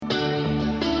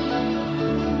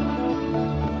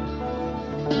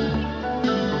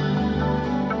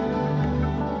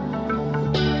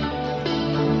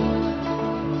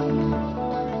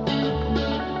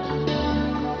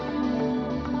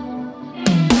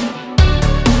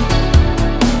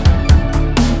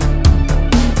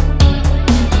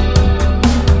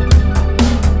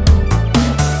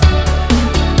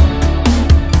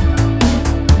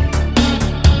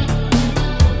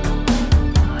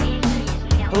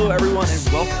Hello, everyone, and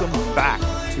welcome back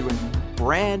to a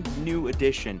brand new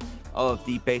edition of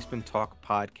the Basement Talk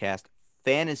Podcast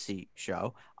Fantasy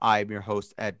Show. I am your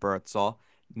host, Ed Birdsall.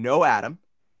 No Adam.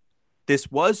 This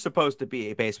was supposed to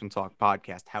be a Basement Talk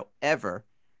podcast. However,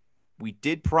 we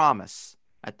did promise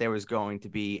that there was going to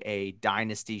be a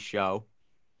Dynasty show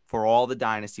for all the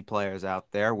Dynasty players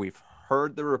out there. We've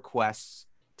heard the requests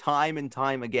time and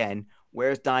time again.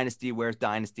 Where's Dynasty? Where's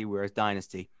Dynasty? Where's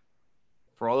Dynasty?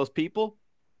 For all those people,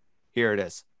 here it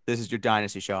is. This is your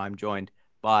Dynasty show. I'm joined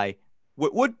by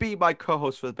what would be my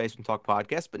co-host for the Basement Talk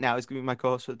podcast, but now he's going to be my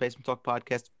co-host for the Basement Talk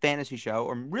podcast Fantasy Show.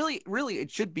 Or really, it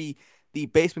should be the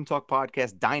Basement Talk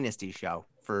podcast Dynasty show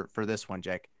for this one,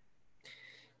 Jake.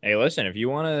 Hey, listen, if you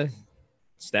want to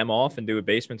stem off and do a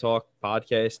Basement Talk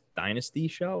podcast Dynasty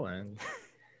show, and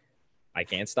I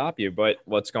can't stop you, but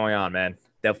what's going on, man?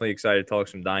 Definitely excited to talk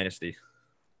some Dynasty.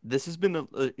 This has been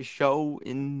a show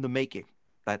in the making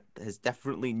that has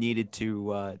definitely needed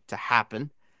to happen,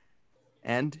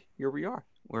 and here we are.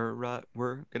 We're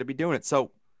going to be doing it. So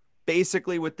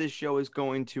basically what this show is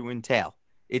going to entail,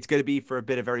 it's going to be for a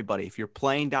bit of everybody. If you're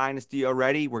playing Dynasty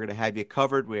already, we're going to have you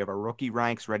covered. We have our rookie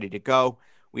ranks ready to go.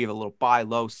 We have a little buy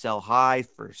low, sell high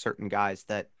for certain guys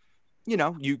that, you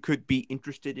know, you could be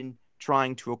interested in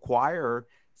trying to acquire or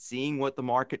seeing what the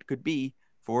market could be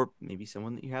for maybe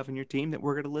someone that you have on your team that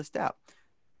we're going to list out.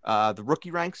 The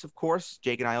rookie ranks, of course,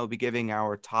 Jake and I will be giving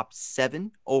our top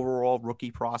 7 overall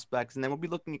rookie prospects, and then we'll be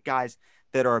looking at guys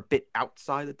that are a bit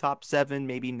outside the top 7,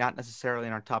 maybe not necessarily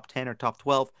in our top 10 or top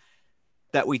 12,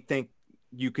 that we think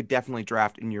you could definitely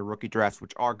draft in your rookie drafts,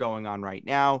 which are going on right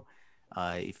now.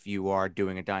 If you are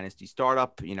doing a Dynasty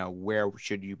startup, you know, where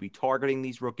should you be targeting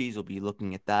these rookies? We'll be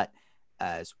looking at that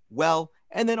as well.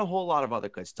 And then a whole lot of other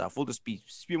good stuff. We'll just be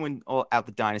spewing all out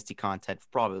the Dynasty content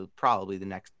for probably the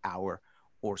next hour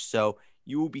or so.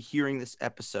 You will be hearing this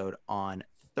episode on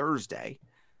Thursday.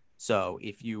 So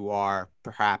if you are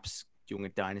perhaps doing a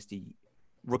Dynasty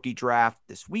rookie draft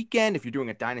this weekend, if you're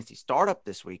doing a Dynasty startup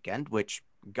this weekend, which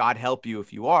God help you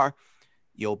if you are,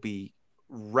 you'll be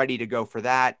ready to go for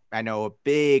that. I know a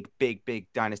big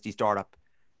Dynasty startup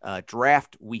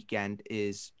draft weekend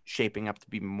is shaping up to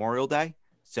be Memorial Day.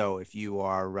 So if you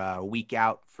are a week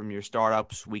out from your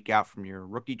startups, week out from your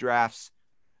rookie drafts,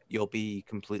 you'll be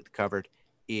completely covered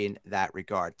in that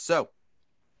regard. So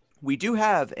we do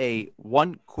have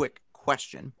one quick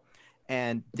question,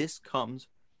 and this comes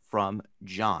from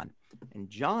John. And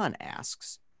John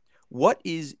asks, what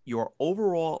is your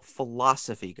overall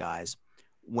philosophy, guys,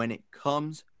 when it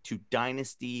comes to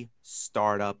Dynasty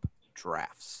startup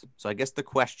drafts? So I guess the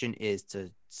question is,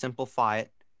 to simplify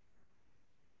it,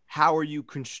 how are you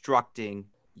constructing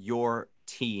your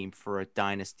team for a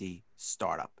Dynasty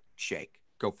startup? Jake,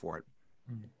 go for it.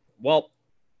 Well,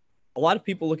 a lot of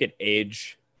people look at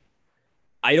age.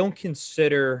 I don't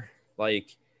consider,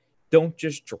 don't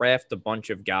just draft a bunch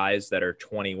of guys that are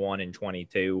 21 and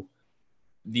 22.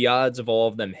 The odds of all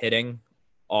of them hitting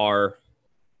are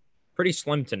pretty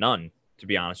slim to none, to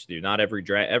be honest with you. Not every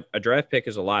a draft pick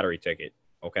is a lottery ticket.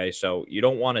 Okay, so you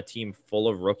don't want a team full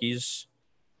of rookies.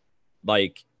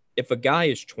 Like, if a guy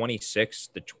is 26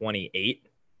 to 28,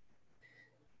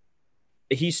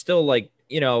 he's still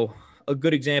a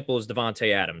good example is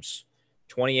Davante Adams,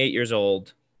 28 years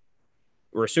old.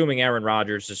 We're assuming Aaron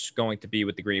Rodgers is going to be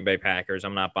with the Green Bay Packers.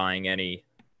 I'm not buying any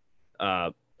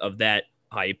of that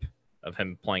hype of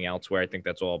him playing elsewhere. I think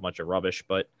that's all a bunch of rubbish.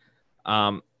 But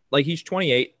he's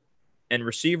 28, and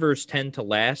receivers tend to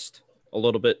last a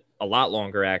lot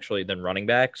longer actually than running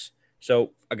backs.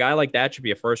 So a guy like that should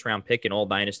be a first-round pick in all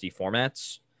Dynasty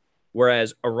formats.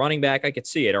 Whereas a running back, I could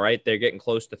see it, all right? They're getting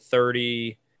close to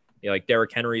 30. Like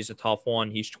Derrick Henry's a tough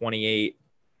one. He's 28.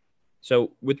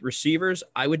 So with receivers,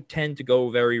 I would tend to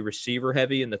go very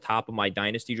receiver-heavy in the top of my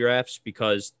Dynasty drafts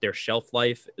because their shelf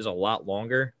life is a lot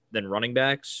longer than running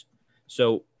backs.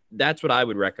 So that's what I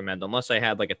would recommend, unless I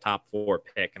had a top 4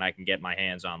 pick and I can get my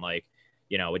hands on a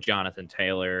Jonathan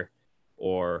Taylor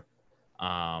or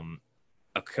a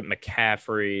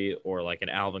McCaffrey or an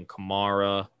Alvin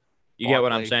Kamara. You get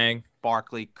what I'm saying?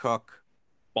 Barkley, Cook.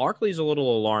 Barkley's a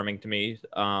little alarming to me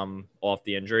off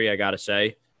the injury, I got to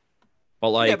say.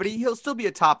 But but he'll still be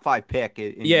a top 5 pick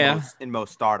in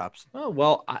most startups. Oh,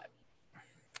 well,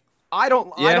 I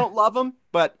don't love him,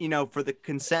 but for the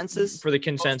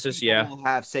consensus, yeah, will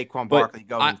have Saquon Barkley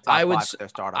go in the top 5 for their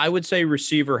startups. I would say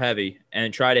receiver heavy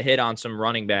and try to hit on some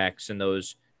running backs in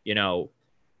those, a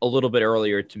little bit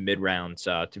earlier to mid rounds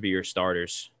to be your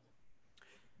starters.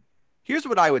 Here's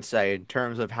what I would say in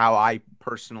terms of how I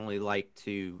personally like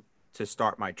to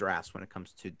start my drafts when it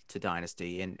comes to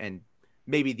Dynasty and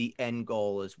maybe the end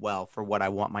goal as well for what I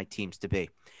want my teams to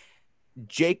be.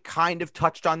 Jake kind of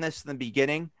touched on this in the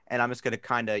beginning, and I'm just going to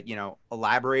kind of,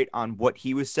 elaborate on what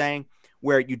he was saying,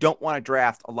 where you don't want to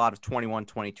draft a lot of 21,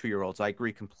 22-year-olds. I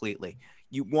agree completely.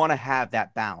 You want to have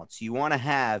that balance. You want to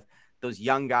have those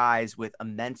young guys with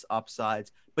immense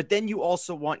upsides, but then you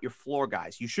also want your floor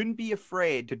guys. You shouldn't be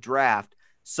afraid to draft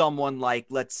someone like,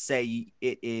 let's say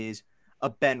it is a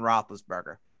Ben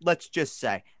Roethlisberger. Let's just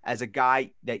say, as a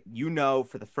guy that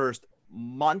for the first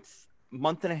month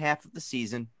and a half of the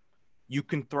season, you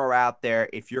can throw out there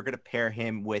if you're going to pair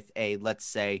him with let's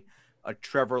say, a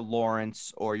Trevor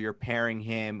Lawrence, or you're pairing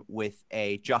him with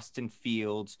a Justin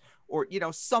Fields, or,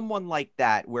 someone like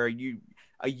that, where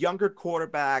a younger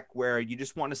quarterback where you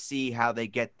just want to see how they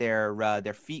get their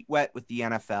feet wet with the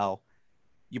NFL.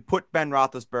 You put Ben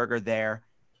Roethlisberger there.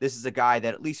 This is a guy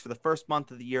that, at least for the first month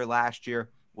of the year last year,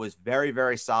 was very,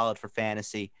 very solid for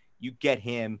fantasy. You get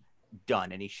him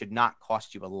done, and he should not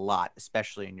cost you a lot,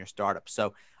 especially in your startup.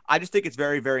 So I just think it's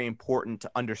very, very important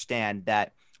to understand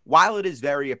that while it is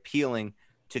very appealing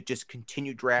to just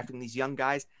continue drafting these young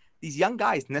guys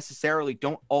necessarily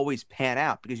don't always pan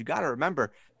out, because you got to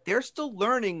remember, they're still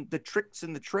learning the tricks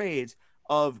and the trades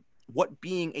of what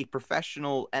being a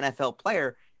professional NFL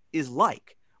player is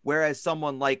like. Whereas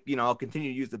someone like, I'll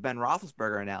continue to use the Ben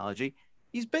Roethlisberger analogy.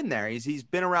 He's been there. He's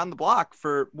been around the block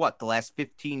for the last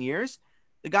 15 years.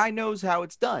 The guy knows how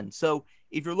it's done. So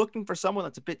if you're looking for someone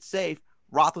that's a bit safe,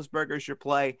 Roethlisberger is your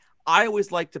play. I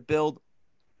always like to build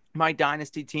my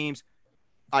dynasty teams.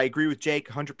 I agree with Jake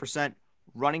 100%.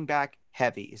 Running back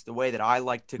heavy is the way that I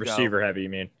like to go. Receiver heavy, you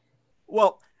mean?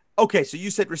 Well, okay, so you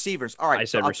said receivers. All right. I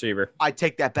said receiver. I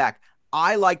take that back.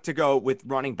 I like to go with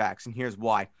running backs, and here's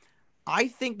why. I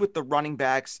think with the running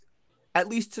backs, at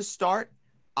least to start,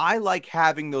 I like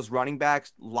having those running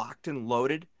backs locked and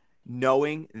loaded,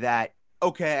 knowing that,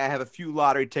 okay, I have a few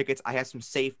lottery tickets. I have some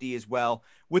safety as well.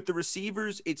 With the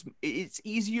receivers, it's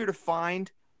easier to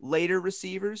find later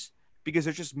receivers because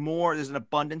there's an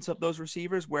abundance of those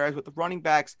receivers. Whereas with the running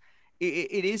backs,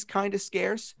 it is kind of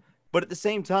scarce. But at the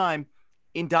same time,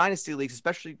 in dynasty leagues,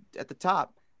 especially at the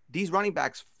top, these running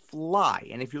backs fly.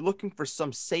 And if you're looking for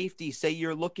some safety, say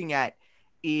you're looking at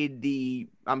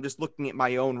I'm just looking at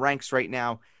my own ranks right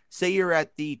now. Say you're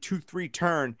at the 2-3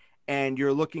 turn and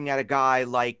you're looking at a guy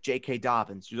like J.K.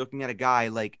 Dobbins. You're looking at a guy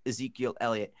like Ezekiel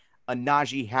Elliott, a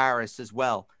Najee Harris as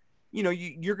well. You're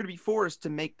going to be forced to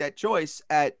make that choice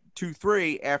at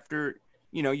 2-3 after,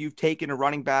 you've taken a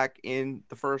running back in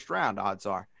the first round, odds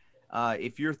are.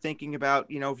 If you're thinking about,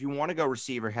 if you want to go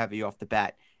receiver heavy off the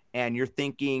bat and you're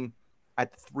thinking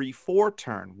at the 3-4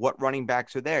 turn, what running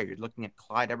backs are there? You're looking at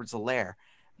Clyde Edwards-Helaire.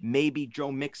 Maybe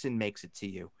Joe Mixon makes it to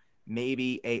you.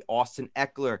 Maybe a Austin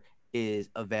Eckler is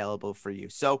available for you.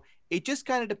 So it just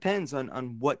kind of depends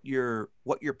on what your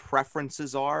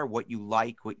preferences are, what you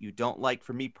like, what you don't like.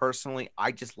 For me personally,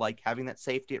 I just like having that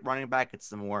safety at running back. It's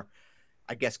the more,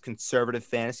 I guess, conservative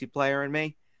fantasy player in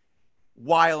me,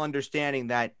 while understanding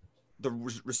that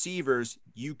the receivers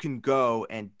you can go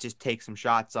and just take some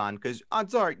shots on, because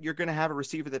odds are you're going to have a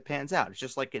receiver that pans out. It's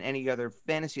just like in any other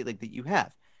fantasy league that you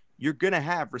have. You're going to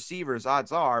have receivers,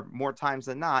 odds are, more times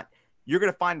than not, you're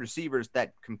going to find receivers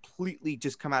that completely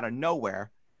just come out of nowhere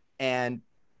and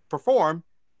perform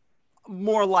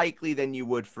more likely than you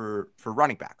would for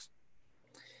running backs.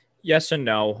 Yes and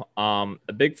no.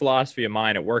 A big philosophy of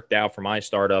mine, it worked out for my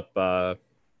startup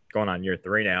going on year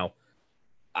 3 now.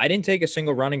 I didn't take a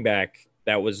single running back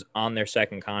that was on their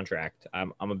second contract.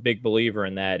 I'm a big believer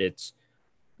in that. It's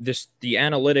the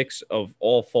analytics of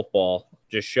all football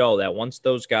just show that once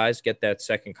those guys get that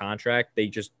second contract, they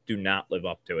just do not live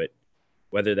up to it.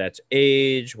 Whether that's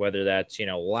age, whether that's,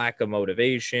 lack of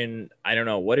motivation, I don't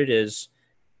know what it is.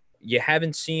 You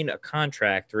haven't seen a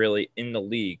contract really in the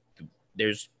league.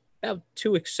 There's about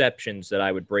 2 exceptions that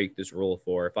I would break this rule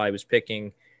for. If I was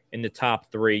picking in the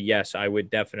top 3, yes, I would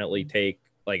definitely take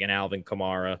like an Alvin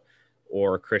Kamara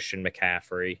or Christian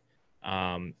McCaffrey.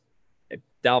 If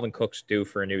Dalvin Cook's due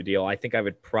for a new deal, I think I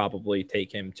would probably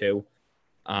take him too.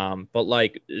 But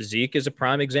like Zeke is a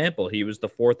prime example. He was the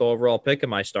 4th overall pick in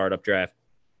my startup draft.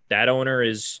 That owner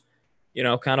is,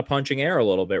 kind of punching air a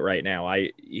little bit right now.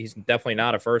 He's definitely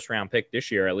not a first round pick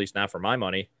this year, at least not for my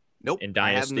money. Nope. In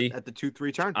Dynasty. At the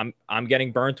 2-3 turn. I'm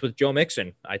getting burnt with Joe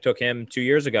Mixon. I took him 2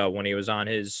 years ago when he was on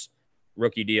his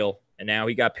rookie deal, and now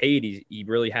he got paid. He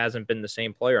really hasn't been the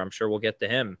same player. I'm sure we'll get to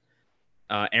him.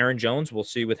 Aaron Jones, we'll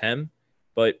see with him.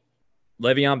 But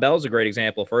Le'Veon Bell's a great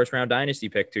example. First round Dynasty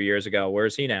pick 2 years ago. Where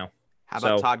is he now? How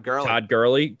about Todd Gurley? Todd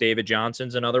Gurley. David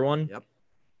Johnson's another one. Yep.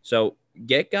 So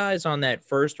get guys on that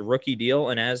first rookie deal,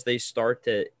 and as they start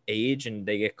to age and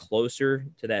they get closer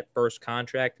to that first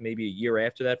contract, maybe a year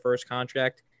after that first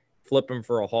contract, flip them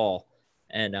for a haul.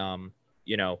 And,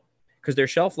 because their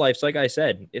shelf lives, like I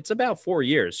said, it's about 4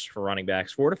 years for running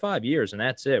backs, 4 to 5 years, and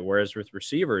that's it. Whereas with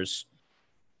receivers,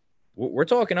 we're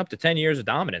talking up to 10 years of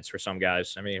dominance for some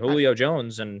guys. I mean, Julio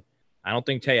Jones, and I don't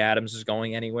think Tay Adams is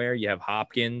going anywhere. You have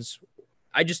Hopkins.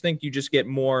 I just think you just get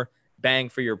more bang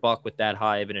for your buck with that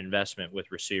high of an investment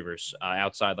with receivers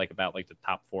outside about the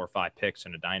top 4 or 5 picks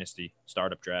in a dynasty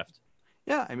startup draft.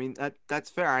 Yeah, I mean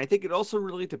that's fair. I think it also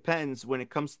really depends when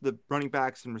it comes to the running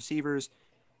backs and receivers.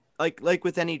 Like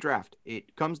with any draft,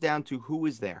 it comes down to who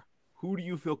is there. Who do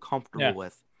you feel comfortable Yeah.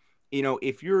 with?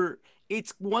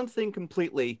 It's one thing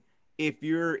completely if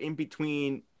you're in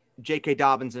between J.K.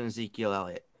 Dobbins and Ezekiel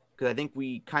Elliott, because I think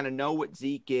we kind of know what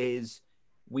Zeke is.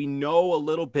 We know a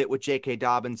little bit what J.K.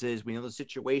 Dobbins is. We know the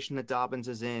situation that Dobbins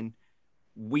is in.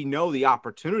 We know the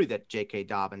opportunity that J.K.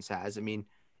 Dobbins has. I mean,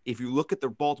 if you look at the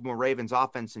Baltimore Ravens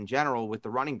offense in general with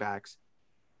the running backs,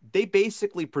 they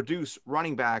basically produce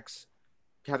running backs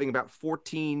having about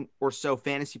 14 or so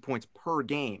fantasy points per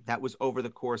game. That was over the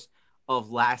course of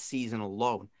last season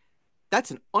alone. That's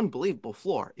an unbelievable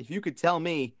floor. If you could tell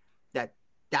me that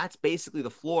that's basically the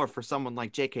floor for someone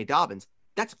like J.K. Dobbins,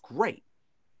 that's great.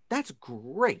 That's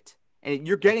great. And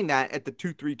you're getting that at the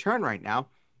 2-3 turn right now.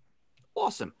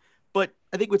 Awesome. But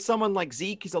I think with someone like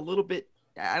Zeke, he's a little bit,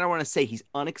 I don't want to say he's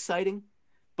unexciting,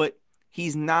 but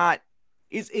he's not,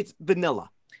 it's vanilla.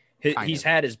 He's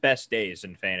had his best days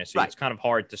in fantasy. Right. It's kind of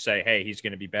hard to say, hey, he's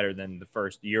going to be better than the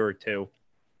first year or two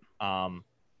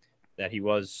that he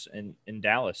was in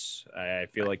Dallas. I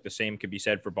feel like the same could be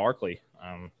said for Barkley.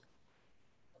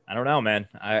 I don't know, man.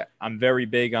 I'm very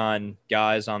big on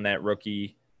guys on that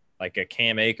rookie. Like a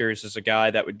Cam Akers is a guy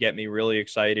that would get me really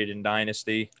excited in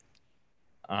Dynasty.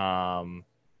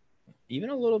 Even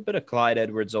a little bit of Clyde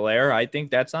Edwards-Helaire. I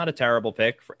think that's not a terrible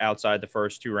pick for outside the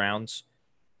first 2 rounds.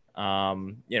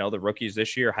 The rookies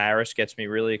this year, Harris gets me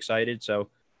really excited. So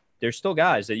there's still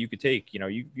guys that you could take.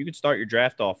 You could start your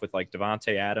draft off with like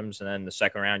Davante Adams, and then the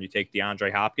second round you take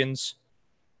DeAndre Hopkins.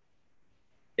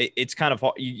 It's kind of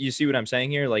hard. You see what I'm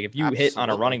saying here? Like if you hit on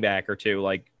a running back or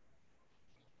two,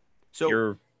 so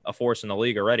you're a force in the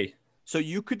league already. So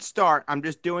you could start. I'm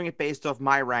just doing it based off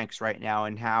my ranks right now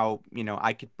and how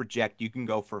I could project. You can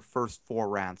go for first 4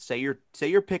 rounds. Say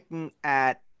you're picking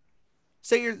at,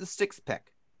 say you're the 6th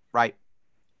pick, right?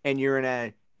 And you're in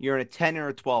a 10 or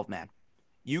a 12 man.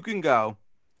 You can go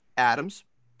Adams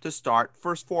to start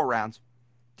first 4 rounds,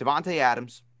 Davante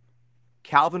Adams,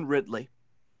 Calvin Ridley,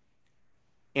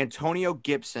 Antonio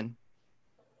Gibson,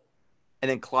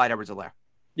 and then Clyde Edwards-Helaire.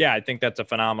 Yeah, I think that's a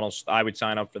phenomenal. I would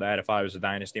sign up for that if I was a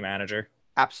dynasty manager.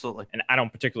 Absolutely. And I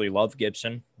don't particularly love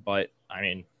Gibson, but I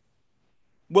mean,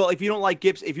 well, if you don't like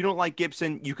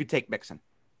Gibson, you could take Mixon.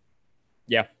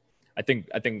 Yeah, I think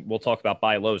we'll talk about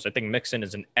buy lows. I think Mixon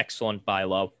is an excellent buy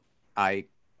low. I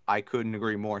couldn't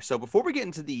agree more. So before we get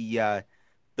into the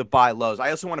buy lows, I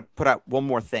also want to put out one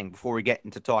more thing before we get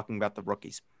into talking about the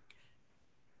rookies.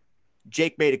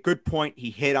 Jake made a good point. He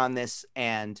hit on this,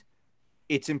 and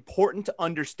it's important to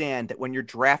understand that when you're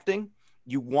drafting,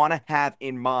 you want to have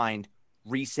in mind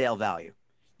resale value.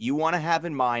 You want to have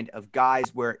in mind of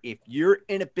guys where if you're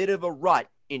in a bit of a rut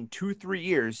in 2-3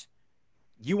 years,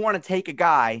 you want to take a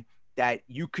guy that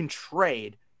you can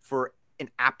trade for an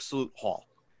absolute haul.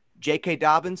 J.K.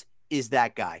 Dobbins is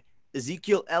that guy.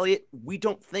 Ezekiel Elliott, we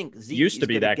don't think Zeke used to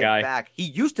be that guy. Back. He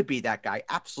used to be that guy,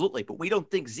 absolutely, but we don't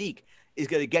think Zeke is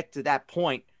going to get to that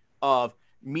point of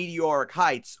meteoric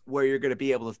heights where you're going to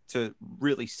be able to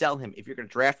really sell him. If you're going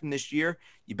to draft him this year,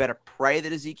 you better pray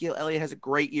that Ezekiel Elliott has a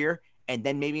great year, and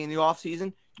then maybe in the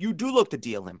offseason, you do look to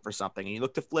deal him for something, and you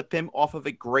look to flip him off of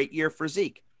a great year for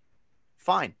Zeke.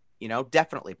 Fine,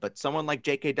 definitely. But someone like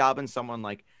J.K. Dobbins, someone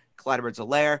like Clyde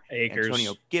Edwards-Helaire,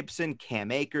 Antonio Gibson,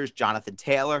 Cam Akers, Jonathan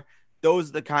Taylor, those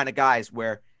are the kind of guys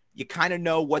where you kind of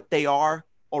know what they are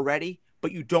already,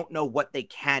 but you don't know what they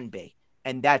can be.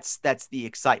 And that's the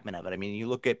excitement of it. I mean, you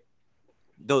look at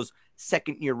those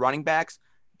second-year running backs,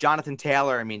 Jonathan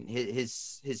Taylor, I mean,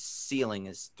 his ceiling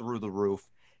is through the roof.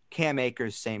 Cam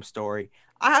Akers, same story.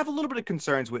 I have a little bit of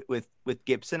concerns with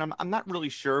Gibson. I'm not really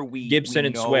sure Gibson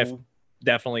and Swift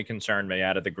definitely concerned me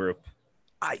out of the group.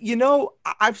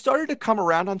 I've started to come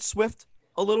around on Swift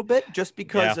a little bit just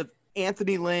because of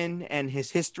Anthony Lynn and his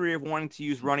history of wanting to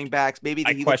use running backs. Maybe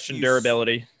I question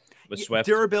durability with Swift.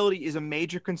 Durability is a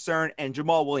major concern, and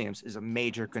Jamal Williams is a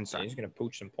major concern. He's going to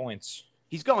pooch some points.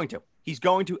 He's going to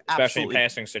especially absolutely. in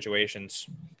passing situations.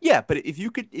 Yeah, but if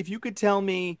you could tell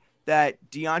me that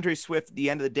DeAndre Swift, at the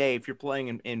end of the day, if you're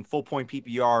playing in full point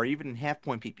PPR or even in half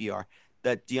point PPR,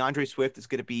 that DeAndre Swift is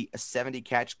going to be a 70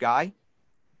 catch guy,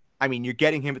 I mean, you're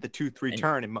getting him at the 2-3 And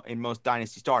turn in most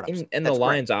dynasty startups. and the That's great.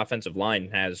 Lions' offensive line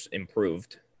has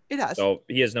improved, It has. so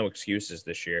he has no excuses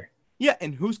this year. Yeah,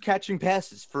 and who's catching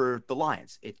passes for the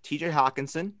Lions? It's T.J.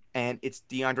 Hawkinson and it's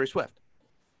DeAndre Swift,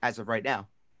 as of right now.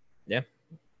 Yeah,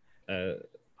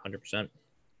 100%.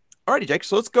 Alrighty, Jake.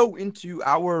 So let's go into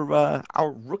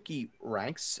our rookie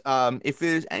ranks. If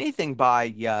there's anything by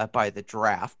the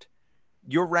draft,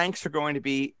 your ranks are going to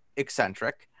be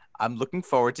eccentric. I'm looking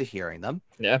forward to hearing them.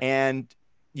 Yeah. And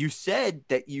you said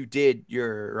that you did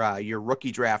your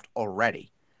rookie draft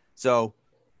already. So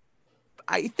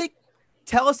I think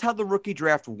tell us how the rookie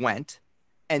draft went,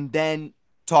 and then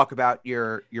talk about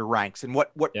your ranks and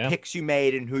what picks you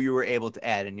made and who you were able to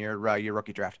add in your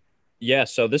rookie draft. Yeah,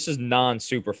 so this is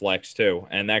non-super flex too,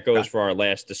 and that goes for our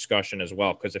last discussion as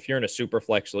well. Because if you're in a super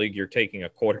flex league, you're taking a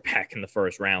quarterback in the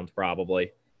first round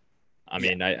probably. I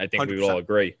mean, I think 100%. We would all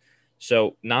agree.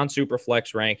 So non-super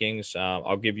flex rankings,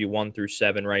 I'll give you 1 through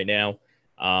 7 right now.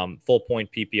 Full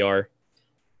point PPR.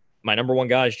 My number one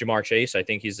guy is Ja'Marr Chase. I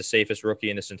think he's the safest rookie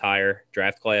in this entire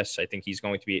draft class. I think he's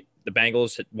going to be – the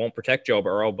Bengals won't protect Joe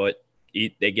Burrow, but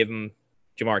they give him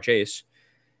Ja'Marr Chase.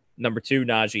 Number 2,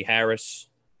 Najee Harris.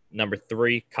 Number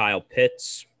 3, Kyle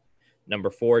Pitts. Number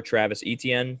 4, Travis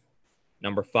Etienne.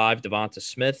 Number 5, Devonta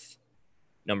Smith.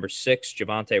 Number 6,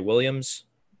 Javonte Williams.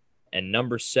 And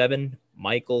number 7,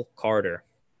 Michael Carter.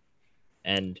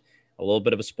 And a little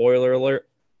bit of a spoiler alert,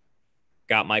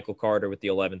 got Michael Carter with the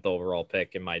 11th overall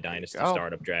pick in my dynasty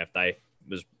startup draft. I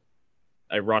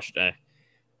rushed.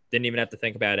 Didn't even have to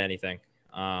think about anything.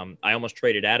 I almost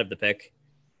traded out of the pick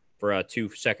for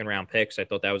 2 second-round picks. I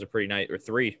thought that was a pretty nice, or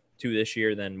 3, 2 this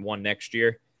year, then 1 next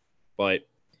year. But,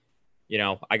 you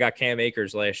know, I got Cam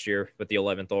Akers last year with the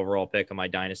 11th overall pick in my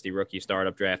dynasty rookie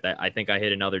startup draft. I think I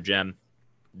hit another gem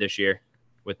this year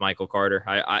with Michael Carter.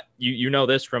 You know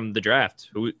this from the draft.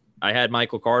 I had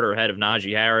Michael Carter ahead of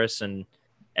Najee Harris and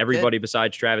everybody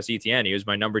besides Travis Etienne. He was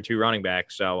my number 2 running back,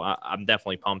 so I'm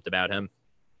definitely pumped about him.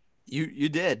 You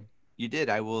did. You did.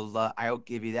 I'll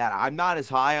give you that. I'm not as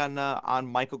high on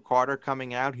Michael Carter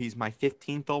coming out. He's my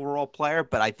 15th overall player,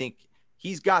 but I think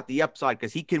he's got the upside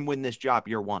because he can win this job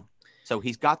year 1. So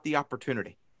he's got the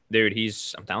opportunity. Dude,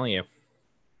 I'm telling you.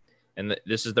 And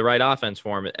this is the right offense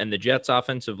for him. And the Jets'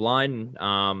 offensive line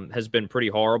has been pretty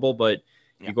horrible, but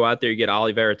you go out there, you get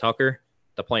Ollie Vera Tucker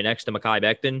to play next to Mekhi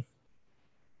Becton.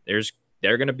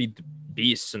 They're going to be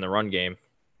beasts in the run game.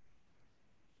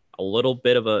 A little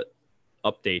bit of a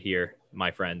update here,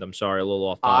 my friend. I'm sorry, a little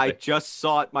off topic. I just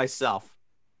saw it myself.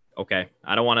 Okay,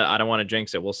 I don't want to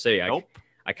jinx it. We'll see. Nope.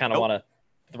 I kind of want to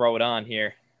throw it on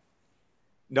here.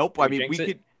 Nope. I mean,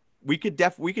 we could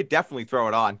definitely throw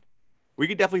it on. We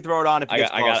could definitely throw it on if it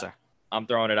gets closer. I'm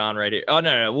throwing it on right here. Oh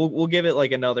no. We'll give it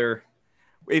like another.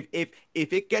 If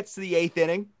it gets to the 8th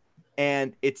inning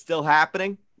and it's still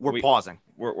happening, we're pausing.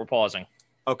 We're pausing.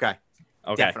 Okay.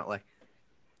 Definitely.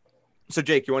 So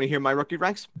Jake, you want to hear my rookie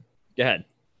ranks? Go ahead.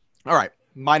 All right.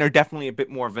 Mine are definitely a bit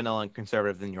more vanilla and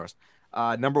conservative than yours.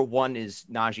 Number 1 is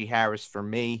Najee Harris for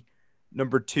me.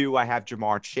 Number 2, I have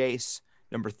Ja'Marr Chase.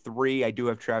 Number 3, I do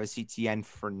have Travis Etienne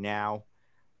for now.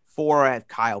 4, I have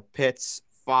Kyle Pitts.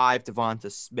 5,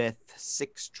 Devonta Smith.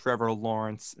 6, Trevor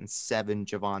Lawrence. And 7,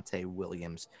 Javonte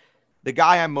Williams. The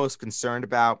guy I'm most concerned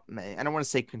about, I don't want to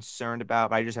say concerned about,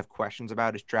 but I just have questions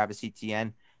about, is Travis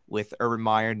Etienne, with Urban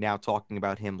Meyer now talking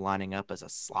about him lining up as a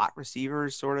slot receiver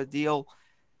sort of deal.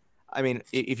 I mean,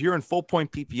 if you're in full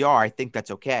point PPR, I think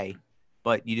that's okay,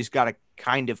 but you just got to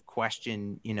kind of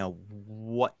question,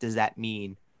 what does that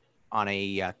mean on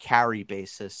a carry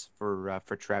basis for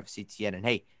Travis Etienne? And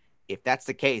hey, if that's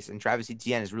the case, and Travis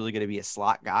Etienne is really going to be a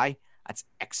slot guy, that's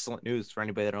excellent news for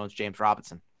anybody that owns James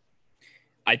Robinson.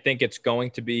 I think it's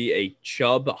going to be a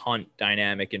Chubb Hunt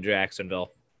dynamic in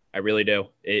Jacksonville. I really do.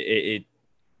 It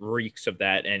reeks of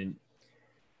that, and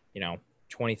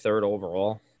 23rd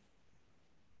overall.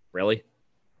 Really?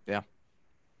 Yeah.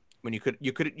 When you could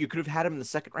have had him in the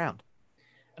 2nd round.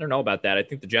 I don't know about that. I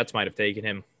think the Jets might have taken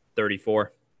him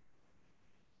 34.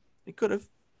 They could have.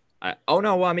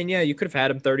 You could have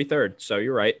had him 33rd. So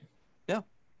you're right. Yeah.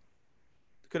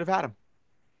 Could have had him.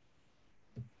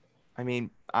 I mean,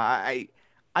 I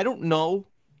don't know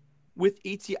with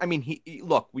Etienne. I mean,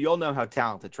 look, we all know how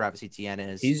talented Travis Etienne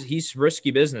is. He's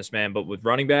risky business, man. But with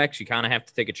running backs, you kind of have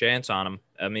to take a chance on him.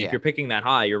 I mean, if you're picking that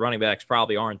high, your running backs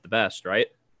probably aren't the best, right?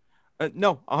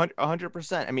 No,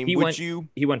 100%. I mean, he went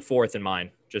 4th in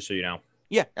mine, just so you know.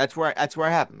 Yeah, that's where I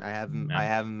have him. I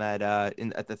have him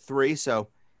at the 3. So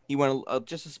he went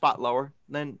just a spot lower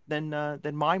than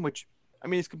mine, which I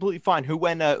mean is completely fine. Who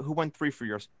went 3 for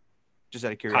yours? Just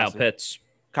out of curiosity. Kyle Pitts.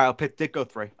 Kyle Pitts did go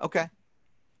 3. Okay.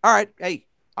 All right. Hey.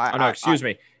 Excuse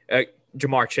me.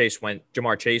 Jamar Chase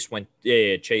went.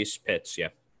 Yeah, Chase Pitts. Yeah.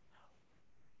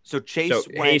 So So Chase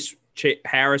went.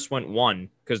 Harris went 1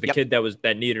 because the Yep. kid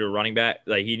that needed a running back,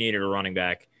 like he needed a running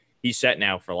back. He's set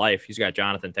now for life. He's got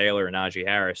Jonathan Taylor and Najee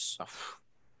Harris.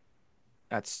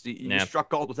 That's you Yeah. struck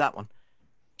gold with that one.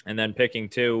 And then picking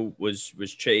 2 was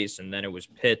Chase, and then it was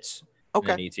Pitts, and Okay.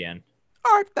 then ETN.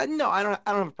 All right. No, I don't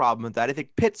have a problem with that. I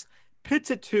think Pitts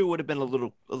at 2 would have been a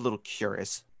little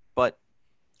curious, but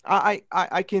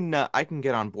I can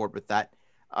get on board with that.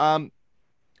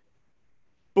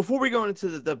 Before we go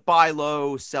into the buy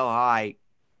low, sell high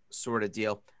sort of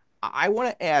deal, I want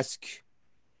to ask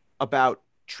about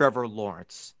Trevor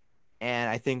Lawrence. And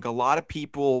I think a lot of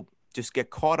people just get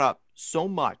caught up so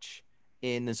much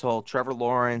in this whole Trevor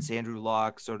Lawrence, Andrew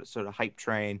Luck sort of hype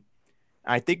train.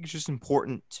 And I think it's just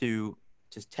important to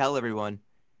just tell everyone,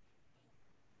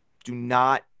 do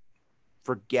not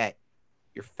forget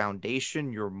your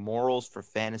foundation, your morals for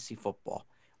fantasy football.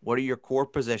 What are your core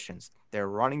positions? They're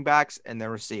running backs and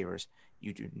they're receivers.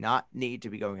 You do not need to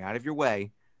be going out of your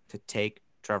way to take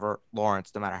Trevor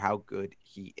Lawrence, no matter how good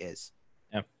he is.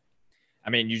 Yeah.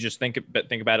 I mean, you just think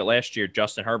about it last year.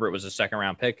 Justin Herbert was a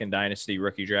second-round pick in Dynasty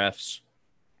rookie drafts.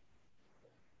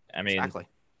 I mean, Exactly.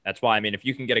 That's why, I mean, if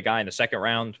you can get a guy in the second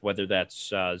round, whether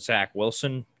that's Zach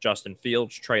Wilson, Justin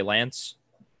Fields, Trey Lance,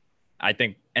 I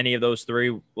think any of those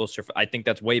 3 will survive. I think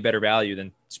that's way better value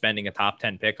than spending a top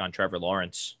 10 pick on Trevor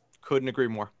Lawrence. Couldn't agree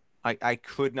more. I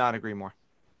could not agree more.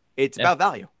 It's about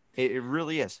value. It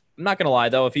really is. I'm not going to lie,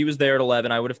 though. If he was there at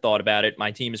 11, I would have thought about it. My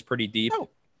team is pretty deep. No,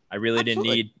 I really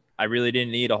absolutely.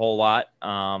 didn't need a whole lot.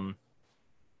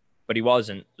 But he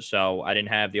wasn't, so I didn't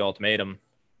have the ultimatum.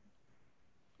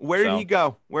 Where did he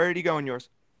go? Where did he go in yours?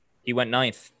 He went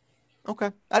 9th.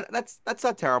 Okay. That's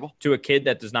not terrible. To a kid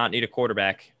that does not need a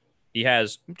quarterback. He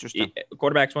has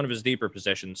quarterback's one of his deeper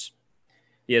positions.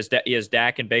 He has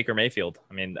Dak and Baker Mayfield.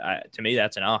 I mean, to me,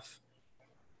 that's enough.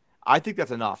 I think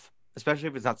that's enough, especially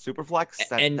if it's not super flex.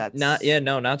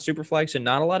 Not super flex, and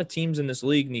not a lot of teams in this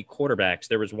league need quarterbacks.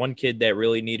 There was one kid that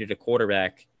really needed a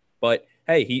quarterback, but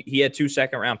hey, he had 2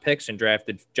 second-round picks and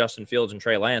drafted Justin Fields and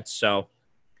Trey Lance. So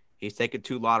he's taken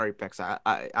 2 lottery picks.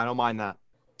 I don't mind that.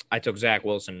 I took Zach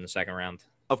Wilson in the second round.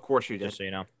 Of course you did. Just so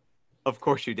you know. Of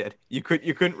course you did. You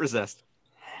couldn't resist.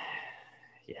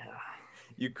 Yeah.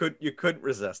 You couldn't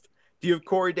resist. Do you have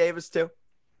Corey Davis too?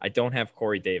 I don't have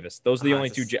Corey Davis. Those are the only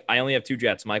 2. I only have 2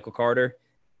 Jets, Michael Carter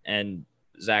and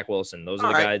Zach Wilson. Those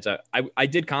are the guys. I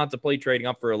did contemplate trading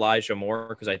up for Elijah Moore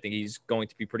because I think he's going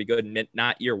to be pretty good.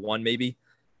 Not year 1 maybe,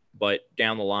 but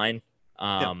down the line.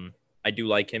 I do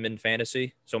like him in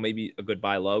fantasy, so maybe a good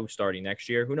buy low starting next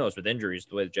year. Who knows with injuries,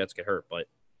 the way the Jets get hurt, but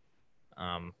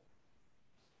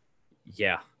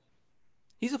yeah.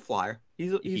 He's a flyer.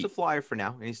 He's a flyer for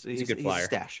now. He's a good flyer. He's a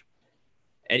stash.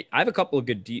 And I have a couple of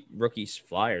good deep rookies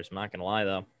flyers. I'm not gonna lie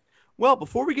though. Well,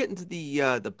 before we get into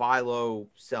the buy low,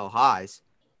 sell highs,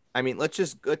 I mean, let's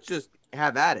just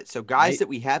have at it. So guys that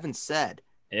we haven't said,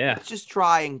 let's just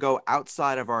try and go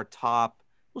outside of our top.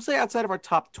 We'll say outside of our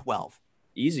top 12.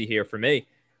 Easy here for me.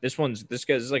 This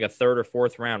guy's like a 3rd or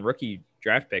 4th round rookie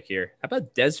draft pick here. How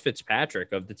about Dez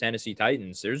Fitzpatrick of the Tennessee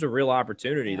Titans? There's a real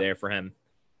opportunity there for him.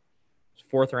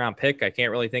 4th round pick. I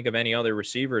can't really think of any other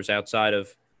receivers outside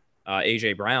of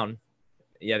AJ Brown.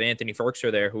 You have Anthony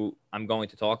Ferguson there, who I'm going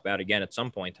to talk about again at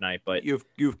some point tonight. But you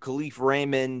have Khalif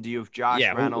Raymond, you have Josh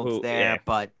Reynolds there,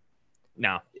 but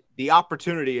no, the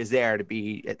opportunity is there to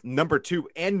be at number 2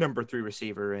 and number 3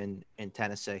 receiver in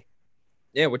Tennessee.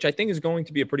 Yeah, which I think is going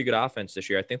to be a pretty good offense this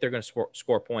year. I think they're going to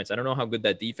score points. I don't know how good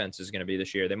that defense is going to be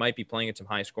this year. They might be playing in some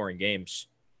high-scoring games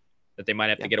that they might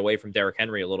have to get away from Derrick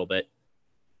Henry a little bit.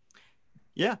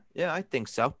 Yeah, I think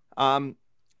so.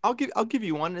 I'll give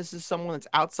you one. This is someone that's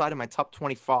outside of my top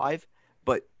 25,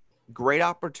 but great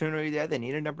opportunity there. They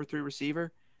need a number 3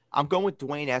 receiver. I'm going with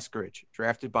Dwayne Eskridge,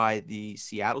 drafted by the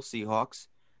Seattle Seahawks.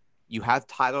 You have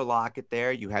Tyler Lockett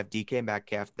there. You have DK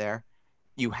Metcalf there.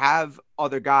 You have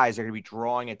other guys that are going to be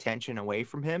drawing attention away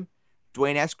from him.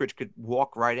 Dwayne Eskridge could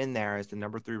walk right in there as the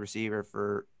number 3 receiver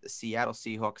for the Seattle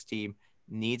Seahawks team.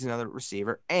 Needs another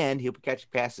receiver, and he'll be catching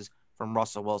passes from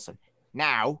Russell Wilson.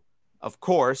 Now, of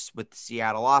course, with the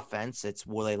Seattle offense, it's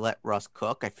will they let Russ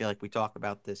cook? I feel like we talk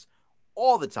about this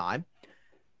all the time.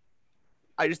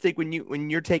 I just think when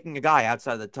you're taking a guy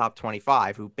outside of the top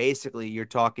 25, who basically you're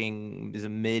talking is a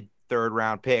mid-3rd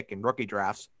round pick in rookie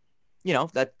drafts, you know,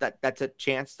 that's a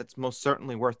chance that's most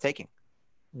certainly worth taking.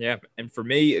 Yeah, and for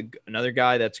me, another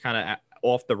guy that's kind of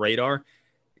off the radar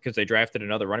because they drafted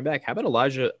another running back. How about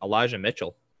Elijah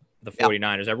Mitchell, the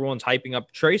 49ers? Yep. Everyone's hyping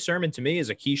up. Trey Sermon, to me, is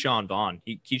a Keyshawn Vaughn.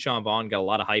 Keyshawn Vaughn got a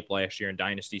lot of hype last year in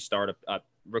Dynasty startup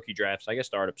rookie drafts. I guess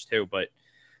startups too, but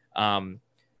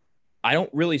I don't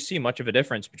really see much of a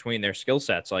difference between their skill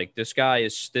sets. Like this guy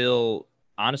is still,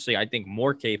 honestly, I think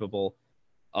more capable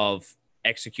of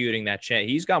executing that chance.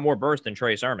 He's got more burst than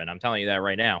Trey Sermon. I'm telling you that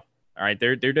right now. All right,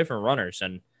 they're different runners,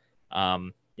 and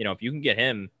if you can get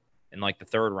him in like the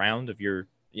third round of your,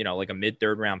 like a mid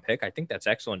third round pick, I think that's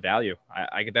excellent value.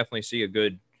 I could definitely see a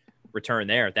good return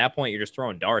there. At that point, you're just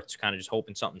throwing darts, kind of just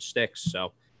hoping something sticks.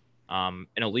 So,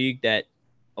 in a league that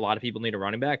a lot of people need a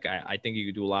running back, I think you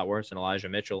could do a lot worse than Elijah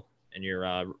Mitchell in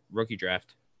your rookie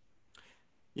draft.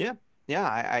 Yeah,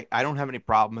 yeah, I don't have any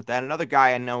problem with that. Another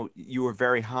guy I know you were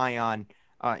very high on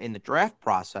in the draft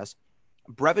process,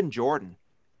 Brevin Jordan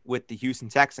with the Houston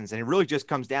Texans, and it really just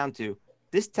comes down to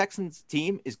this Texans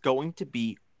team is going to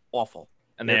be awful.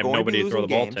 And they They're have going to be nobody to throw losing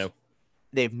the ball games. to.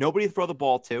 They have nobody to throw the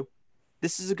ball to.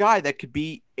 This is a guy that could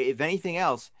be, if anything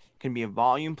else, can be a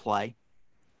volume play.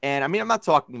 And I mean, I'm not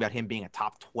talking about him being a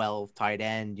top 12 tight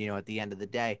end, at the end of the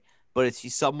day, but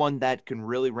he's someone that can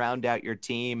really round out your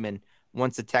team. And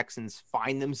once the Texans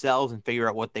find themselves and figure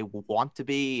out what they want to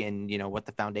be and, what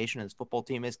the foundation of this football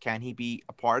team is, can he be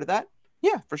a part of that?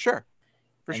 Yeah, for sure.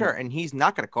 For sure. And he's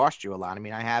not going to cost you a lot. I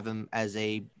mean, I have him as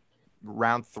a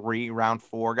round 3, round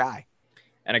 4 guy.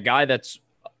 And a guy that's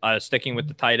sticking with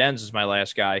the tight ends is my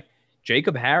last guy.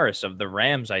 Jacob Harris of the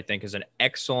Rams, I think, is an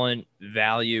excellent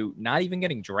value, not even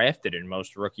getting drafted in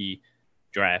most rookie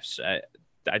drafts.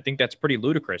 I think that's pretty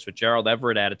ludicrous with Gerald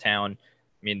Everett out of town.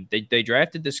 I mean, they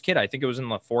drafted this kid. I think it was in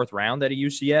the 4th round at a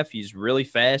UCF. He's really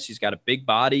fast. He's got a big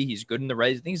body. He's good in the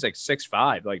race. I think he's like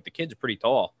 6'5". Like, the kid's pretty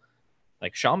tall.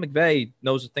 Like, Sean McVay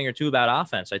knows a thing or two about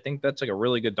offense. I think that's like a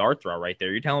really good dart throw right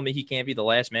there. You're telling me he can't be the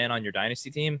last man on your dynasty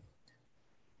team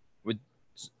with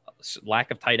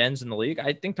lack of tight ends in the league?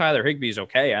 I think Tyler Higbee is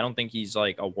okay. I don't think he's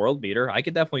like a world beater. I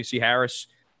could definitely see Harris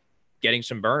getting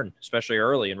some burn, especially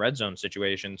early in red zone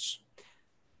situations.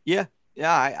 Yeah,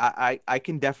 I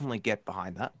can definitely get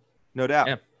behind that, no doubt.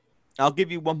 Yeah. I'll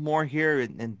give you one more here,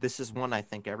 and this is one I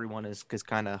think everyone is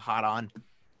kind of hot on,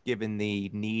 given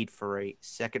the need for a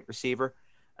second receiver,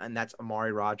 and that's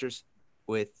Amari Rodgers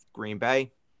with Green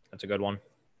Bay. That's a good one.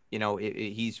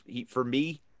 He's for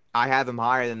me, I have him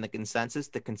higher than the consensus.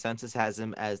 The consensus has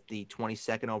him as the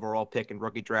 22nd overall pick in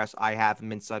rookie drafts. I have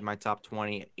him inside my top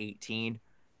 20 at 18.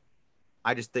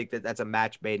 I just think that that's a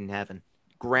match made in heaven.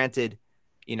 Granted,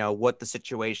 what the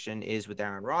situation is with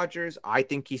Aaron Rodgers. I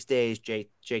think he stays.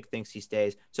 Jake thinks he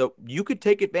stays. So you could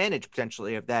take advantage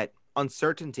potentially of that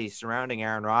uncertainty surrounding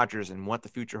Aaron Rodgers and what the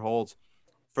future holds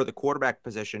for the quarterback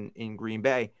position in Green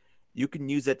Bay. You can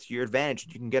use that to your advantage.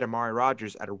 You can get Amari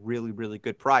Rodgers at a really, really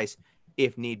good price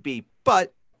if need be.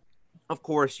 But of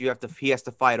course, he has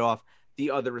to fight off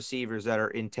the other receivers that are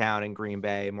in town in Green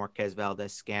Bay: Marquez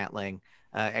Valdes-Scantling,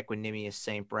 Equanimeous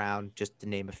St. Brown, just to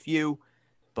name a few.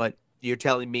 But you're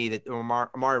telling me that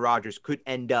Amari Rodgers could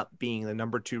end up being the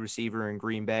number 2 receiver in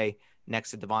Green Bay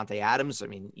next to Davante Adams? I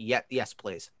mean, yes,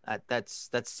 please.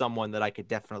 That's someone that I could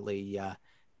definitely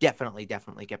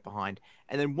get behind.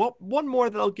 And then one more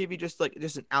that I'll give you, just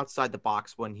an outside the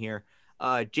box one here.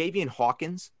 Javian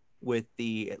Hawkins with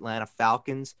the Atlanta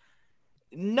Falcons.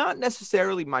 Not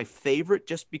necessarily my favorite,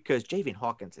 just because Javian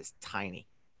Hawkins is tiny.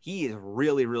 He is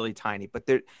really, really tiny. But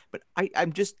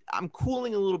I'm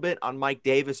cooling a little bit on Mike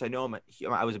Davis. I know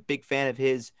I was a big fan of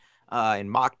his in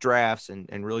mock drafts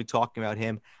and really talking about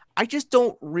him. I just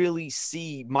don't really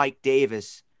see Mike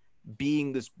Davis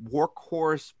being this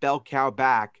workhorse bell cow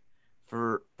back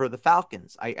for the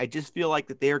Falcons. I just feel like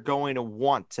that they're going to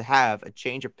want to have a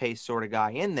change of pace sort of guy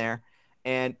in there.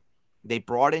 And they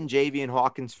brought in Javian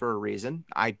Hawkins for a reason.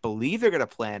 I believe they're going to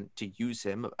plan to use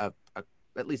him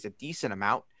at least a decent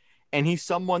amount. And he's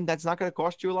someone that's not going to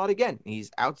cost you a lot again.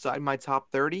 He's outside my top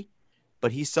 30,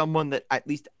 but he's someone that at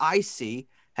least I see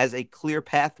has a clear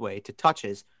pathway to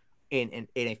touches in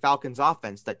a Falcons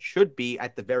offense that should be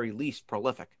at the very least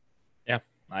prolific. Yeah,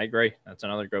 I agree. That's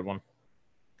another good one.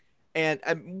 And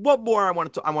what more I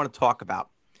want to talk about?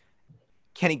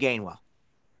 Kenny Gainwell.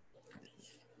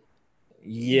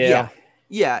 Yeah.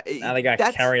 Now they got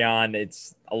carry on.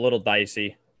 It's a little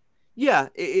dicey. Yeah,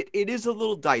 it is a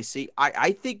little dicey.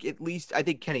 I think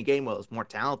Kenny Gainwell is more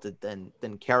talented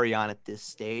than Carry On at this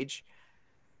stage.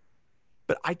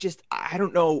 But I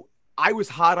don't know. I was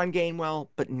hot on Gainwell,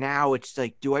 but now it's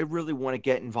like, do I really want to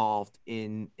get involved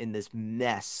in this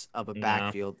mess of a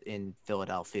backfield in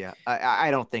Philadelphia?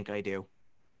 I don't think I do.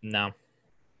 No.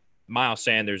 Miles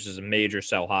Sanders is a major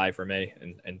sell high for me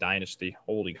in Dynasty.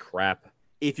 Holy crap.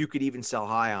 If you could even sell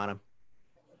high on him.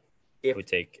 If we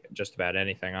take just about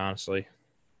anything, honestly.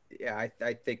 Yeah,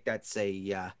 I think that's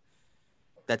a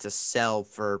sell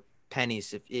for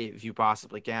pennies if you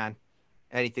possibly can.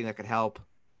 Anything that could help.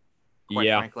 quite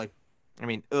Yeah. frankly. I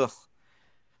mean, ugh.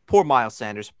 Poor Miles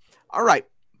Sanders. All right.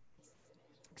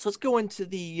 So let's go into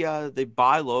the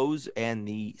buy lows and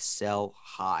the sell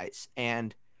highs.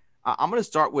 And I'm going to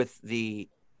start with the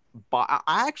buy.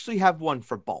 I actually have one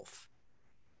for both.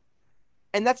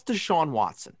 And that's Deshaun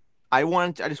Watson. I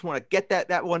just want to get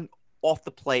that one off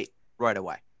the plate right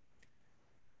away.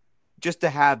 Just to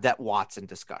have that Watson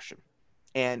discussion.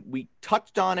 And we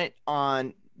touched on it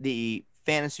on the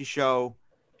fantasy show.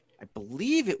 I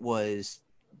believe it was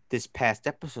this past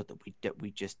episode that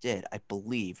we just did, I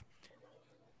believe.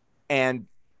 And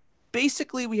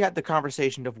basically we had the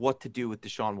conversation of what to do with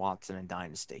Deshaun Watson in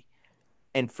Dynasty.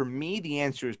 And for me, the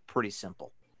answer is pretty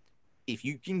simple. If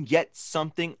you can get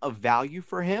something of value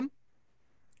for him,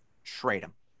 trade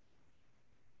him.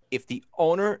 If the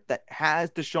owner that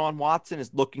has Deshaun Watson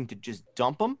is looking to just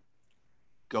dump him,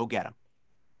 go get him.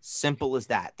 Simple as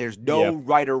that. There's no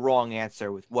right or wrong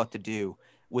answer with what to do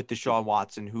with Deshaun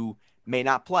Watson, who may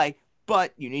not play,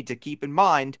 but you need to keep in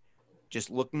mind, just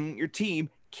looking at your team,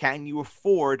 can you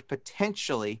afford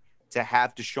potentially to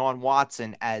have Deshaun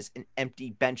Watson as an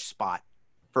empty bench spot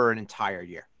for an entire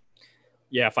year?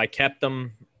 Yeah, if I kept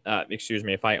him,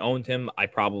 if I owned him, I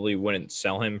probably wouldn't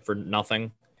sell him for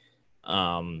nothing.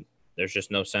 There's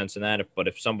just no sense in that. But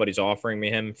if somebody's offering me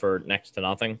him for next to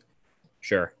nothing,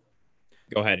 sure,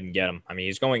 go ahead and get him. I mean,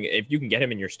 if you can get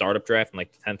him in your startup draft in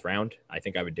like the 10th round, I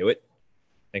think I would do it.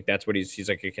 I think that's what he's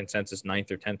like a consensus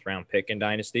 9th or 10th round pick in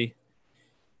Dynasty.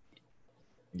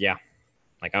 Yeah.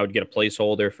 Like I would get a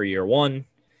placeholder for year one,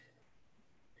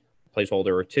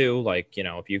 placeholder or two. Like,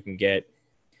 if you can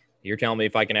you're telling me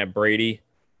if I can have Brady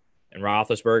and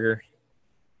Roethlisberger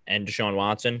and Deshaun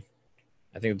Watson,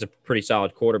 I think it's a pretty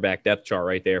solid quarterback depth chart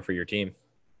right there for your team.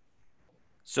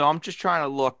 So I'm just trying to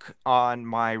look on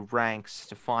my ranks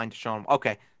to find Deshaun.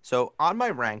 Okay, so on my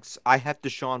ranks, I have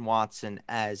Deshaun Watson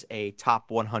as a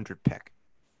top 100 pick.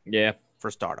 Yeah.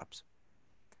 For startups.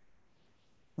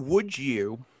 Would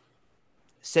you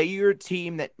say you're a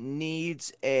team that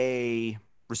needs a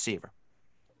receiver?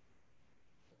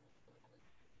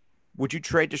 Would you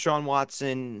trade Deshaun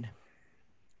Watson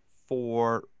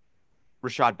for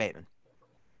Rashad Bateman?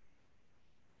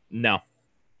 No.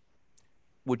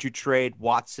 Would you trade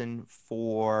Watson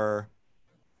for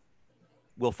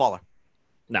Will Fuller?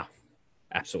 No,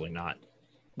 absolutely not.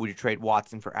 Would you trade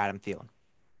Watson for Adam Thielen?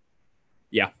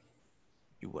 Yeah.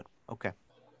 You would. Okay.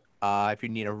 If you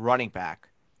need a running back,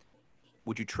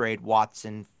 would you trade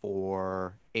Watson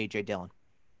for A.J. Dillon?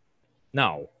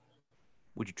 No.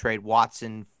 Would you trade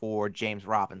Watson for James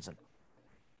Robinson?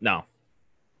 No.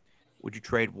 Would you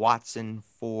trade Watson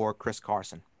for Chris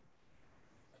Carson?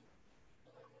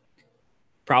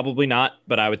 Probably not,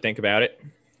 but I would think about it.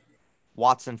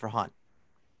 Watson for Hunt?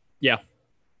 Yeah.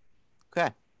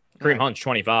 Okay. Kareem Hunt's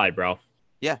 25, bro.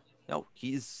 Yeah. No,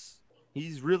 he's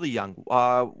really young.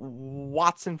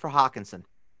 Watson for Hawkinson.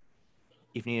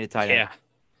 If you need a tight end.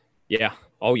 Yeah.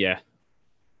 Oh, yeah.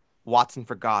 Watson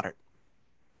for Goddard.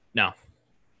 No.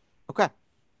 Okay.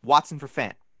 Watson for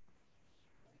Fant.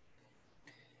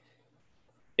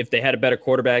 If they had a better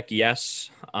quarterback, yes.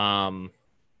 Drew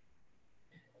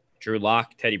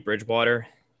Lock, Teddy Bridgewater.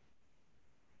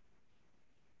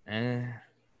 Okay.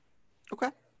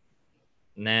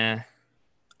 Nah.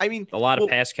 I mean, a lot of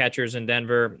pass catchers in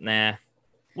Denver. Nah.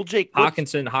 Well, Jake,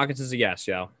 Hawkinson's a yes,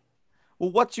 yo.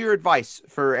 Well, what's your advice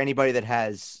for anybody that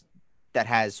has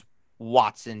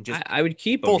Watson? Just I would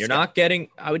keep him. You're not getting.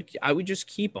 I would just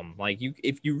keep him. Like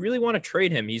if you really want to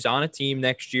trade him, he's on a team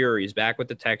next year. He's back with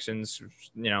the Texans.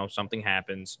 Something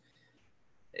happens.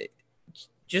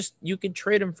 Just you can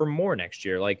trade him for more next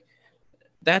year. Like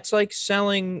that's like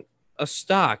selling a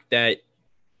stock that,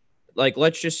 like,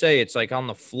 let's just say it's like on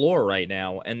the floor right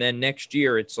now, and then next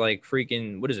year it's like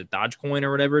freaking, what is it, Dogecoin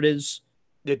or whatever it is?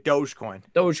 The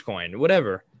Dogecoin,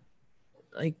 whatever.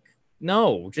 Like,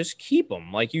 no, just keep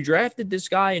him. Like, you drafted this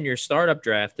guy in your startup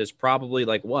draft is probably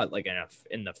like what, like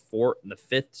in the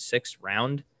fifth, sixth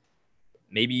round,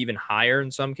 maybe even higher in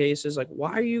some cases. Like,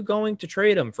 why are you going to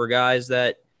trade him for guys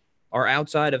that are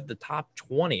outside of the top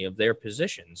 20 of their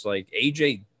positions? Like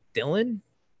A.J. Dillon?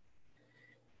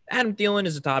 Adam Thielen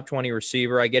is a top 20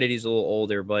 receiver. I get it. He's a little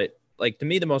older, but like to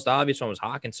me, the most obvious one was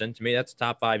Hawkinson. To me, that's a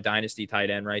top 5 dynasty tight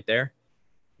end right there.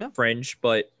 Yeah. Fringe,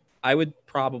 but I would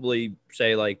probably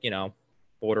say like,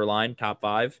 borderline top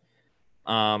 5.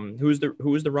 Who's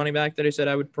the running back that I said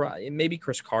I would maybe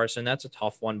Chris Carson. That's a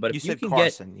tough one, but if you can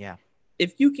Carson, yeah.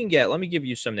 If you can get, let me give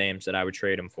you some names that I would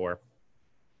trade him for.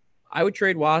 I would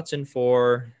trade Watson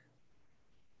for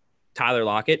Tyler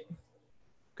Lockett.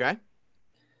 Okay.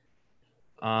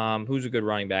 Who's a good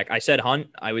running back? I said Hunt.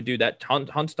 I would do that.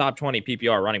 Hunt's top 20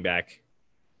 PPR running back.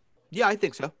 Yeah, I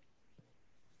think so.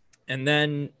 And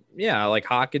then, yeah, like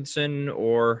Hawkinson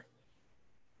or,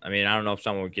 I mean, I don't know if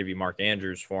someone would give you Mark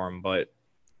Andrews for him, but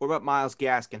What about Miles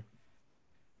Gaskin?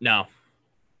 no.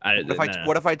 What if I No.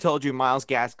 what if I told you Miles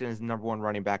Gaskin is the number one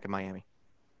running back in Miami?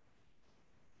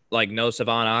 Like no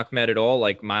Savon Ahmed at all.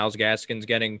 Like Miles Gaskin's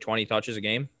getting 20 touches a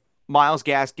game. Miles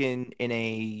Gaskin in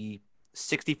a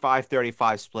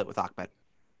 65-35 split with Ahmed.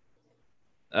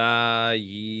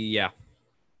 Yeah.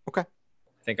 Okay.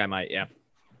 I think I might, yeah.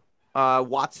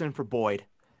 Watson for Boyd.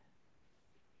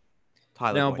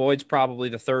 Tyler No, Boyd. Boyd's probably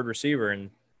the third receiver,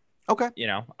 and Okay.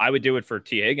 I would do it for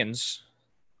T. Higgins.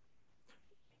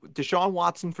 Deshaun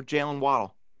Watson for Jalen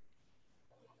Waddle.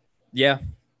 Yeah,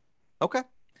 Okay.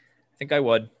 I think I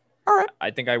would. All right.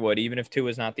 I think I would, even if two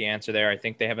is not the answer there. I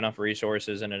think they have enough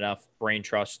resources and enough brain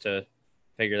trust to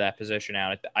figure that position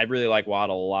out. I really like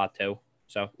Waddle a lot too.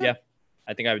 So yeah,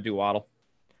 I think I would do Waddle.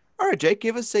 All right, Jake.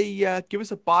 Give us a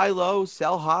buy low,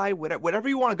 sell high, whatever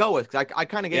you want to go with. 'Cause I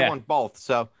kind of gave one both.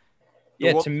 So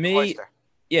Yeah,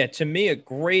 to me, a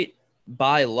great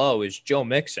buy low is Joe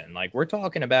Mixon. Like we're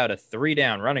talking about a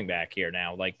 3-down running back here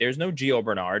now. Like there's no Gio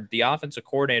Bernard. The offensive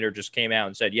coordinator just came out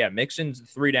and said, yeah, Mixon's the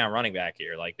 3-down running back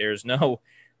here. Like there's no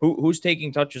who's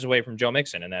taking touches away from Joe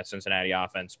Mixon in that Cincinnati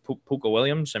offense. Puka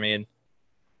Williams. I mean,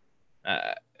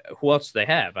 who else do they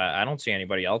have? I don't see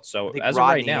anybody else. So I think as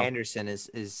Rodney of right now, Anderson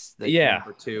is the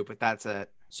number 2, but that's it.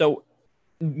 So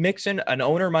Mixon, an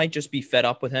owner might just be fed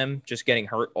up with him just getting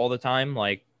hurt all the time.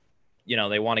 Like,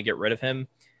 they want to get rid of him.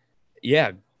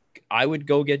 Yeah, I would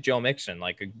go get Joe Mixon.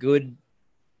 Like a good,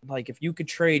 like if you could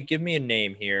trade, give me a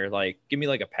name here. Like, give me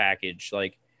like a package.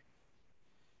 Like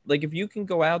if you can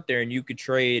go out there and you could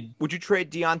trade. Would you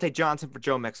trade Deontay Johnson for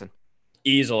Joe Mixon?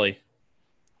 Easily.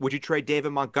 Would you trade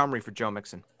David Montgomery for Joe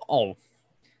Mixon? Oh,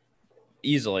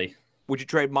 easily. Would you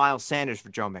trade Miles Sanders for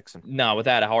Joe Mixon? No,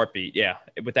 without a heartbeat. Yeah,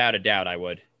 without a doubt, I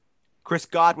would. Chris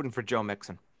Godwin for Joe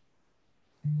Mixon.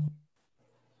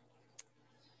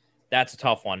 That's a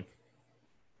tough one.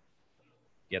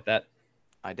 Get that?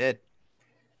 I did.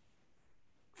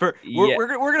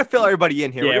 We're gonna fill everybody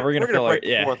in here. Yeah, we're gonna break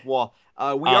the fourth wall.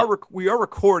 We are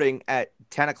recording at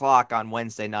 10:00 on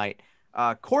Wednesday night.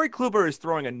 Corey Kluber is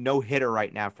throwing a no-hitter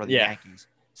right now for the Yankees.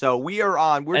 So we are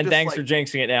on. And thanks for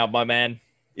jinxing it now, my man.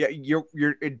 Yeah,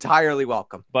 you're entirely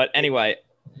welcome. But anyway,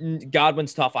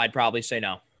 Godwin's tough. I'd probably say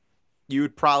no. You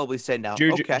would probably say no.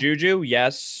 Okay. Juju,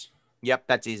 yes. Yep,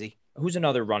 that's easy. Who's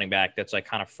another running back that's like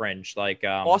kind of fringe? Like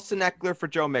Austin Eckler for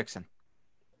Joe Mixon.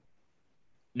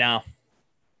 No.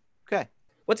 Okay.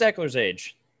 What's Eckler's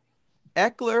age? I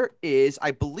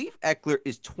believe Eckler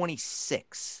is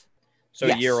 26. So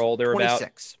a year older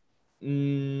 26. About?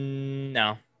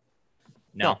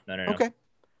 No. Okay.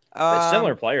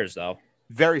 Similar players, though.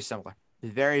 Very similar.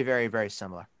 Very, very, very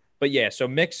similar. But yeah, so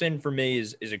Mixon for me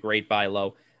is a great buy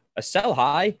low. A sell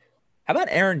high? How about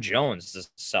Aaron Jones to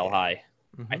sell high?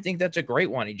 Mm-hmm. I think that's a great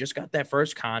one. He just got that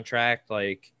first contract.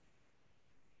 Like,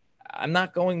 I'm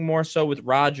not going more so with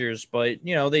Rodgers, but,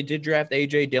 they did draft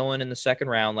A.J. Dillon in the second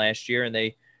round last year, and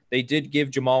they did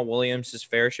give Jamal Williams his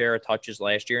fair share of touches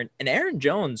last year. And Aaron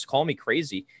Jones, call me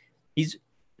crazy, he's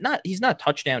not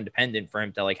touchdown dependent for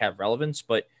him to, like, have relevance,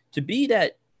 but to be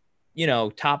that,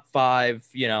 top 5,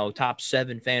 top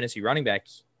 7 fantasy running back,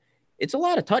 it's a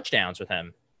lot of touchdowns with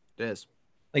him. It is.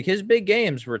 Like, his big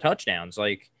games were touchdowns.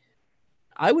 Like,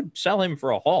 I would sell him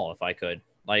for a haul if I could.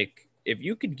 Like, if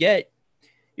you could get,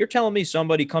 you're telling me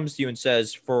somebody comes to you and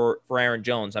says, for Aaron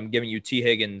Jones, I'm giving you T.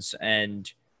 Higgins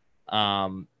and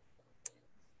DeAndre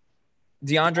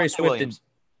Swift and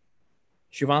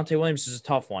Javonte Williams is a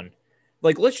tough one.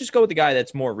 Like, let's just go with the guy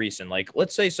that's more recent. Like,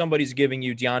 let's say somebody's giving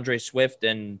you DeAndre Swift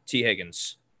and T.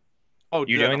 Higgins. Oh,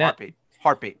 you doing that?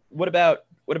 Heartbeat. What about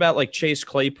like Chase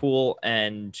Claypool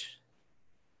and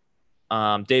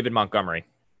David Montgomery?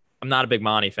 I'm not a big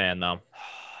Monty fan though.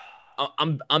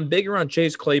 I'm bigger on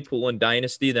Chase Claypool in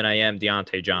Dynasty than I am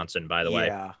Deontay Johnson, by the way.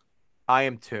 Yeah, I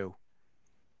am too.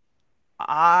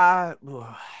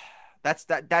 That's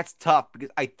tough because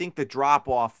I think the drop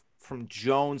off from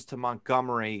Jones to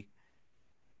Montgomery.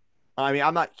 I mean,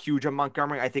 I'm not huge on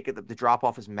Montgomery. I think the drop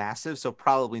off is massive, so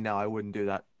probably no, I wouldn't do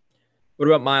that. What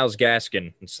about Myles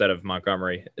Gaskin instead of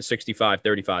Montgomery? A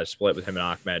 65-35 split with him and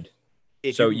Ahmed.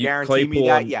 If so you guarantee Claypool me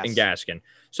that, yes. And Gaskin.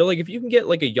 So like if you can get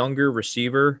like a younger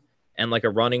receiver and like a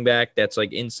running back that's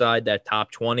like inside that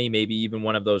top 20, maybe even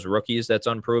one of those rookies that's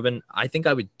unproven, I think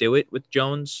I would do it with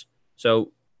Jones.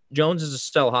 So Jones is a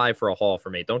sell high for a haul for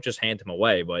me. Don't just hand him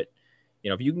away, but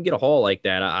if you can get a haul like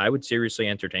that, I would seriously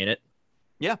entertain it.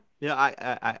 Yeah,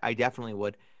 I definitely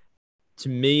would. To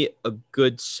me, a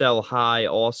good sell high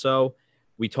also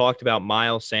We talked about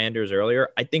Miles Sanders earlier.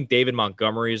 I think David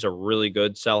Montgomery is a really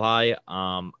good sell high.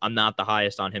 I'm not the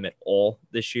highest on him at all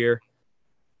this year.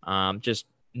 Just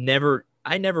never,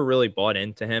 I never really bought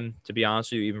into him, to be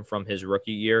honest with you, even from his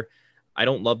rookie year. I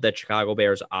don't love that Chicago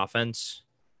Bears offense.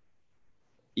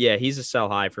 Yeah, he's a sell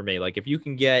high for me. Like, if you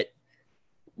can get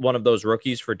one of those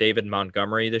rookies for David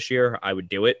Montgomery this year, I would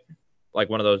do it. Like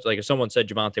one of those, like if someone said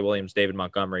Javonte Williams, David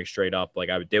Montgomery straight up, like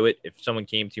I would do it. If someone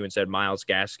came to you and said Myles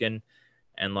Gaskin,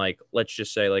 and like, let's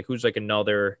just say like, who's like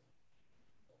another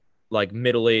like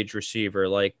middle-aged receiver,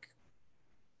 like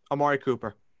Amari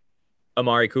Cooper, and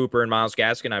Myles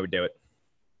Gaskin, I would do it.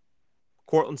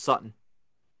 Cortland Sutton.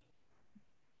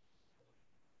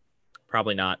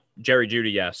 Probably not. Jerry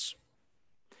Jeudy, yes.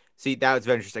 See, that was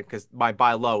very interesting because my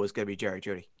buy low is going to be Jerry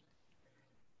Jeudy.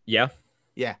 Yeah.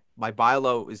 Yeah, my buy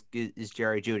low is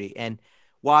Jerry Jeudy. And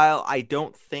while I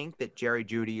don't think that Jerry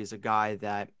Jeudy is a guy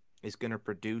that is going to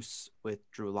produce with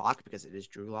Drew Lock, because it is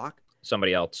Drew Lock,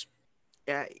 somebody else.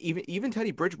 Even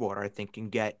Teddy Bridgewater, I think, can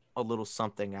get a little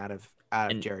something out of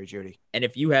Jerry Jeudy. And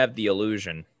if you have the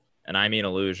illusion, and I mean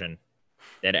illusion,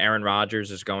 that Aaron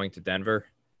Rodgers is going to Denver,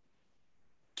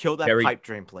 kill that pipe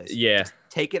dream, please. Yeah, just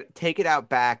take it out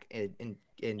back and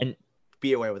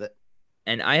be away with it.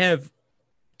 And I have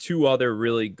two other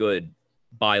really good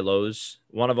buy lows.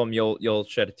 One of them you'll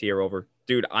shed a tear over,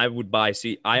 dude. I would buy.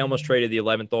 I almost traded the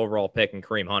 11th overall pick in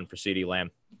Kareem Hunt for CeeDee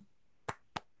Lamb.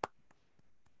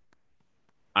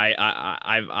 I'm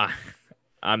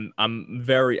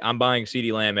buying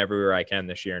CeeDee Lamb everywhere I can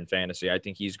this year in fantasy. I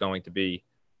think he's going to be.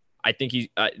 I think he's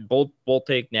bold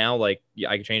take now. Like,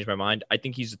 I can change my mind. I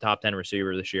think he's a top 10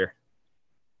 receiver this year.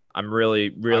 I'm really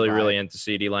into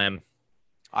CeeDee Lamb.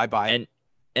 I buy it.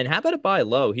 And how about a buy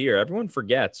low here? Everyone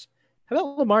forgets. How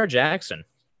about Lamar Jackson?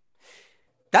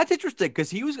 That's interesting because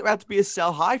he was about to be a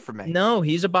sell high for me. No,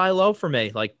 he's a buy low for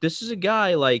me. Like, this is a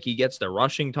guy, like, he gets the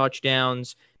rushing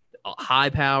touchdowns, a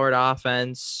high-powered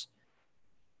offense.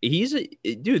 This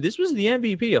was the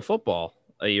MVP of football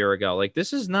a year ago. Like,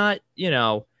 this is not,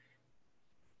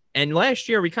 and last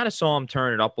year we kind of saw him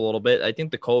turn it up a little bit. I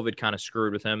think the COVID kind of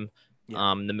screwed with him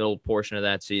in the middle portion of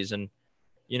that season.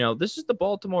 This is the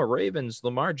Baltimore Ravens,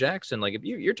 Lamar Jackson. Like, if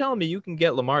you're telling me you can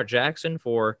get Lamar Jackson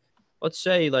for, let's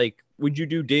say, like, would you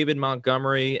do David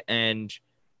Montgomery and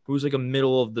who's like a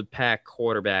middle of the pack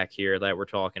quarterback here that we're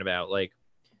talking about? Like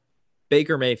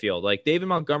Baker Mayfield, like David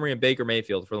Montgomery and Baker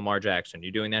Mayfield for Lamar Jackson.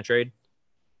 You doing that trade?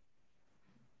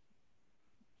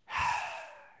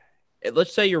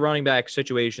 Let's say your running back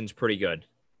situation's pretty good.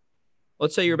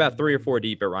 Let's say you're about 3 or 4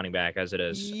 deep at running back as it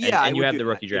is. Yeah, and you have the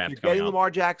rookie draft. If you're getting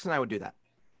Lamar Jackson, I would do that.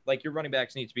 Like, your running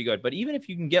backs need to be good. But even if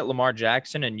you can get Lamar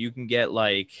Jackson and you can get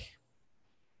like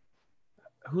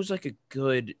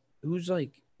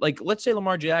let's say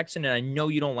Lamar Jackson, and I know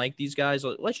you don't like these guys.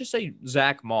 Let's just say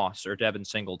Zach Moss or Devin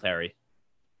Singletary.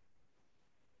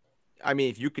 I mean,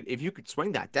 if you could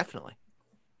swing that, definitely.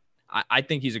 I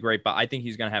think he's a great, but I think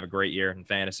he's going to have a great year in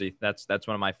fantasy. That's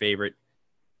one of my favorite.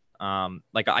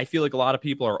 I feel like a lot of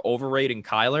people are overrating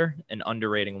Kyler and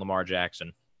underrating Lamar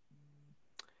Jackson.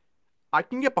 I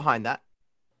can get behind that.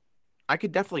 I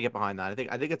could definitely get behind that.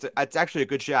 I think it's actually a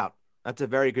good shout. That's a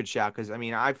very good shout because I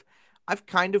mean I've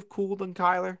kind of cooled on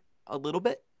Kyler a little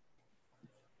bit,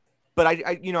 but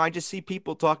I just see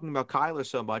people talking about Kyler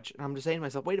so much, and I'm just saying to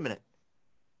myself, wait a minute.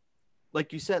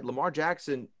 Like you said, Lamar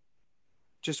Jackson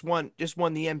just won the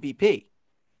MVP.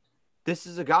 This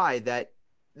is a guy that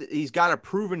he's got a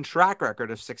proven track record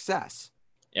of success.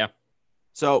 Yeah.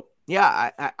 So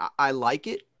yeah, I like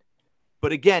it.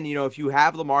 But again, if you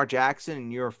have Lamar Jackson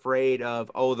and you're afraid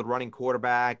of, the running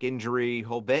quarterback, injury,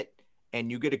 whole bit, and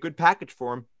you get a good package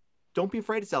for him, don't be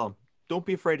afraid to sell him. Don't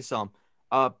be afraid to sell him.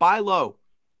 Buy low,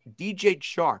 DJ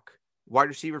Chark, wide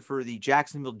receiver for the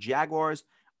Jacksonville Jaguars,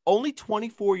 only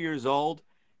 24 years old,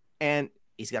 and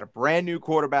he's got a brand new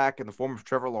quarterback in the form of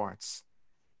Trevor Lawrence.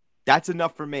 That's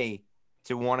enough for me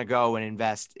to want to go and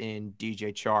invest in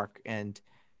DJ Chark. And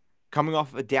coming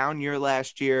off of a down year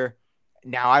last year,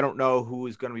 now, I don't know who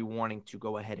is going to be wanting to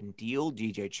go ahead and deal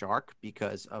DJ Chark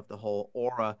because of the whole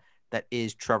aura that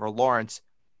is Trevor Lawrence,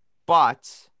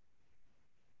 but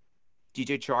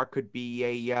DJ Chark could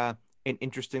be an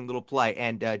interesting little play.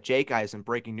 And Jake, I have some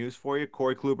breaking news for you.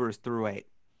 Corey Kluber is through 8.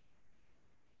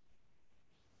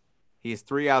 He is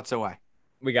 3 outs away.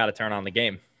 We got to turn on the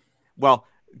game. Well,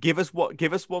 give us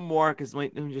one more because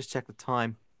let me just check the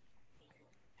time.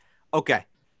 Okay.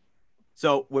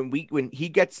 So when he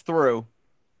gets through,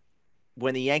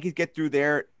 when the Yankees get through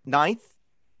their 9th,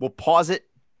 we'll pause it,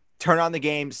 turn on the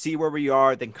game, see where we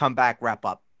are, then come back, wrap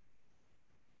up.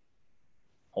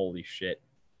 Holy shit.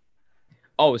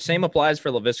 Oh, same applies for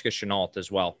Laviska Shenault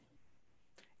as well.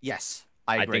 Yes,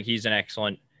 I I agree. think he's an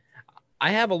excellent.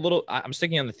 I'm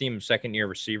sticking on the theme of second-year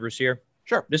receivers here.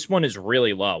 Sure. This one is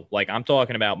really low. Like I'm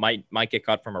talking about might get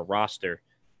cut from a roster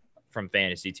from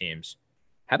fantasy teams.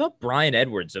 How about Brian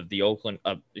Edwards of the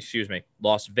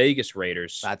Las Vegas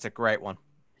Raiders? That's a great one.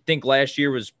 I think last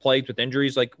year was plagued with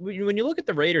injuries. Like when you look at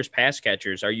the Raiders pass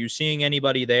catchers, are you seeing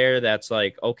anybody there that's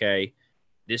like, okay,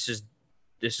 this is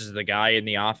the guy in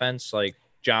the offense? Like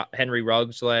Henry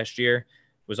Ruggs last year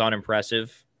was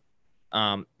unimpressive.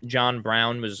 John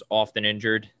Brown was often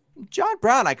injured. John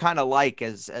Brown, I kind of like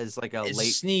as like a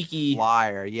late sneaky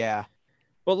flyer. Yeah.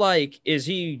 But like, is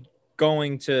he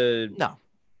going to? No.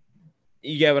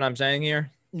 You get what I'm saying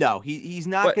here? No, he's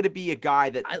not going to be a guy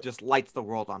that just lights the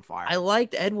world on fire. I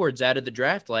liked Edwards out of the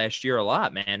draft last year a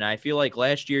lot, man. I feel like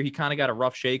last year he kind of got a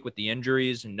rough shake with the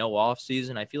injuries and no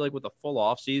offseason. I feel like with a full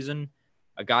offseason,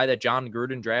 a guy that John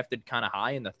Gruden drafted kind of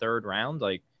high in the 3rd round,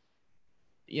 like,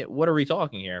 yeah, what are we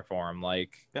talking here for him?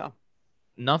 Like,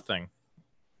 nothing.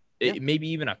 Maybe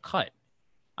even a cut.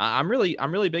 I'm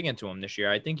really big into him this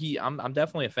year. I think I'm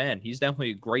definitely a fan. He's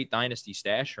definitely a great dynasty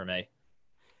stash for me.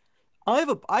 I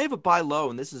have a buy low,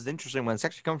 and this is interesting when it's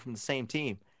actually coming from the same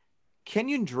team.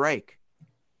 Kenyon Drake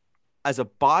as a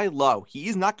buy low. He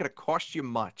is not going to cost you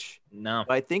much. No.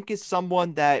 But I think is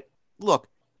someone that, look,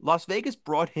 Las Vegas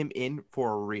brought him in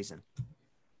for a reason.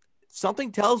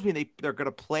 Something tells me they're going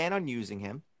to plan on using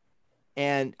him.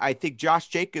 And I think Josh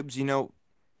Jacobs,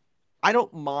 I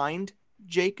don't mind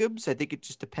Jacobs. I think it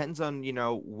just depends on,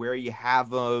 where you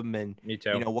have him and, me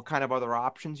too. What kind of other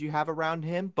options you have around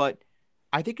him. But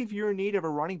I think if you're in need of a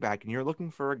running back and you're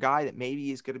looking for a guy that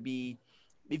maybe is going to be,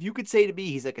 if you could say to me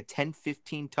he's like a 10,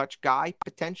 15 touch guy,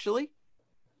 potentially,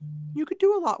 you could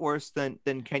do a lot worse than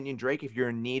Kenyon Drake if you're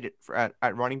in need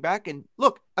at running back. And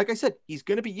look, like I said, he's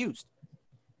going to be used.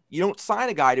 You don't sign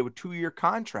a guy to a 2-year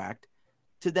contract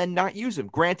to then not use him.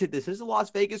 Granted, this is the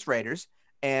Las Vegas Raiders,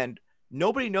 and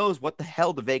nobody knows what the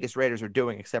hell the Vegas Raiders are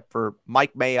doing except for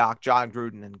Mike Mayock, John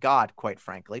Gruden, and God, quite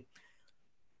frankly.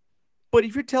 But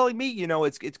if you're telling me,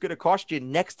 it's going to cost you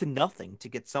next to nothing to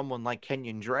get someone like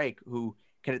Kenyon Drake, who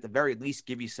can at the very least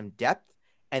give you some depth,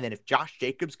 and then if Josh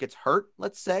Jacobs gets hurt,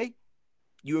 let's say,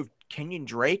 you have Kenyon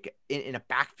Drake in a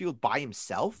backfield by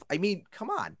himself. I mean, come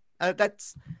on.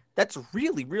 That's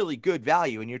really, really good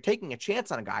value, and you're taking a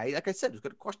chance on a guy, like I said, who's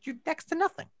going to cost you next to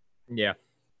nothing. Yeah.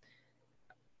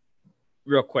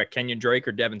 Real quick, Kenyon Drake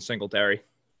or Devin Singletary?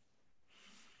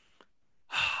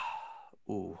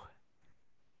 Ooh.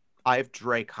 I have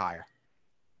Drake higher.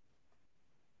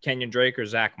 Kenyon Drake or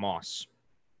Zach Moss?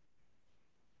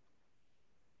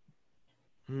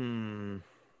 Moss.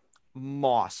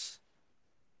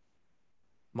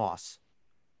 Close.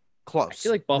 I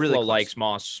feel like Buffalo really likes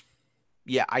Moss.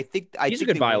 Yeah, I think he's a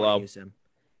good buy low.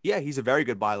 Yeah, he's a very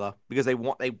good buy low because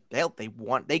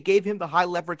they gave him the high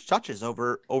leverage touches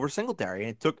over Singletary,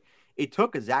 and it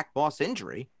took a Zach Moss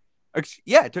injury.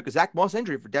 Yeah, it took a Zach Moss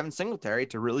injury for Devin Singletary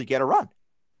to really get a run.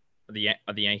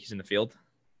 Are the Yankees in the field?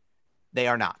 They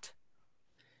are not.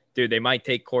 Dude, they might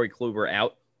take Corey Kluber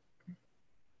out.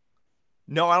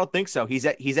 No, I don't think so. He's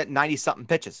at 90-something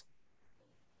pitches.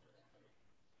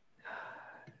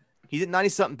 He's at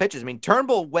 90-something pitches. I mean,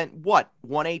 Turnbull went,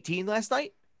 118 last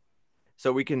night?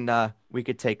 So we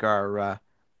could take our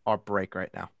break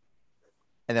right now.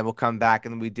 And then we'll come back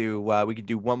and we could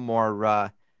do one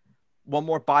more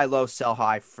buy low, sell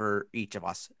high for each of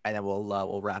us. And then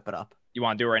we'll wrap it up. You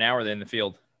want to do it right now or they're in the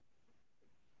field?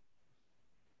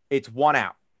 It's 1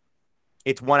 out.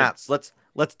 It's 1 out. So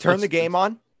let's turn the game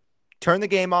on. Turn the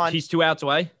game on. He's 2 outs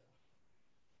away?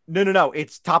 No.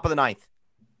 It's top of the 9th.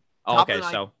 Oh, okay,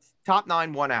 so top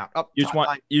 9, 1 out. Oh, you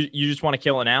just want to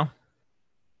kill it now?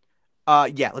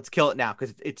 Yeah, let's kill it now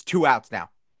because it's 2 outs now.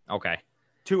 Okay.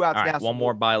 2 outs now. One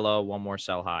more buy low, one more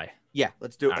sell high. Yeah,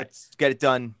 let's do it. Let's get it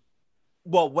done.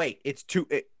 Well, wait,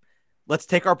 let's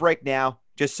take our break now,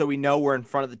 just so we know we're in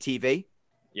front of the TV.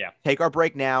 Yeah. Take our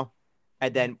break now,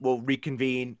 and then we'll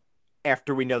reconvene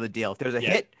after we know the deal. If there's a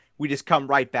hit, we just come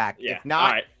right back. Yeah. If not,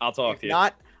 all right, I'll talk to you. If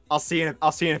not, I'll see you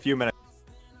in a few minutes.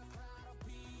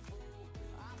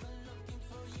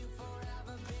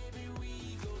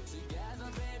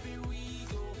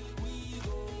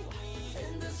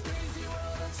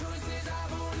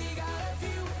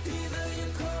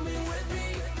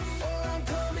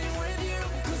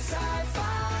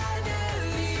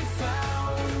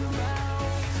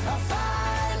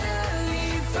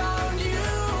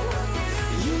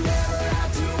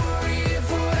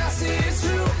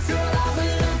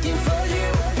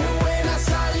 Away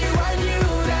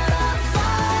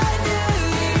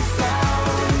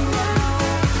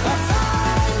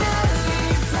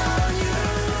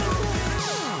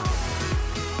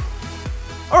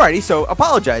Alrighty, so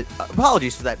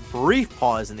apologies for that brief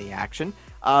pause in the action.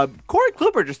 Corey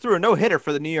Kluber just threw a no-hitter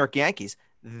for the New York Yankees.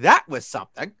 That was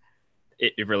something.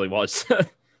 It really was.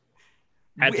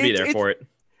 Had to be there for it.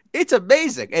 It's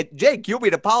amazing. And Jake, you owe me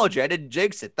an apology. I didn't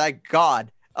jinx it. Thank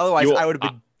God. Otherwise, I would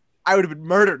have been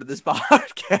murdered in this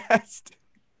podcast.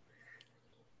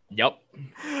 Yep.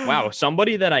 Wow.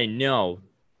 Somebody that I know,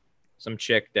 some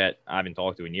chick that I haven't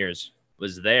talked to in years,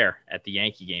 was there at the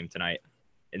Yankee game tonight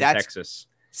in Texas.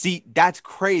 See, that's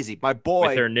crazy. My boy.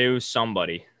 With her new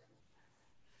somebody.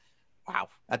 Wow.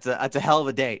 That's a hell of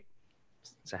a date.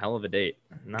 It's a hell of a date.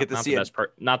 Not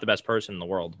the best person in the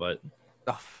world, but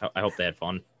I hope they had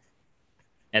fun.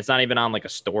 And it's not even on like a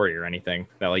story or anything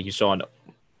that like you saw.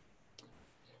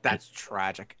 That's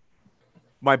tragic.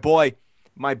 My boy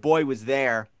was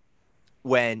there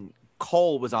when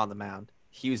Cole was on the mound.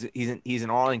 He's in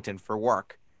Arlington for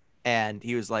work, and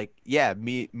he was like, "Yeah,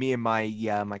 me and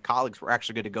my colleagues were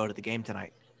actually going to go to the game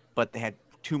tonight, but they had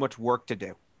too much work to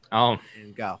do." Oh,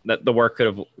 and go. That the work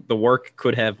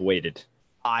could have waited.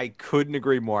 I couldn't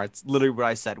agree more. It's literally what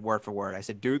I said, word for word. I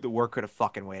said, "Dude, the work could have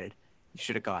fucking waited. You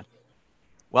should have gone."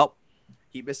 Well,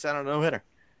 he missed out on a no-hitter.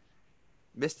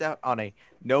 Missed out on a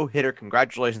no-hitter.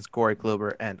 Congratulations, Corey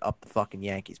Kluber, and up the fucking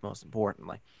Yankees, most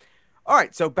importantly. All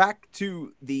right, so back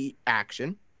to the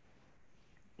action.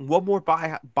 One more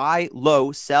buy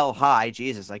low, sell high.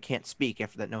 Jesus, I can't speak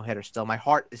after that no-hitter still. My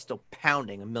heart is still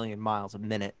pounding a million miles a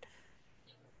minute.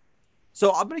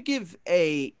 So I'm going to give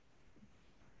a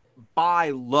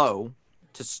buy low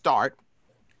to start.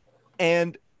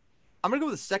 And I'm going to go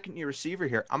with the second-year receiver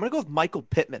here. I'm going to go with Michael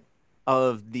Pittman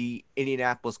of the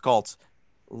Indianapolis Colts.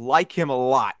 Like him a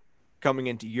lot coming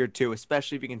into year two,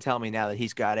 especially if you can tell me now that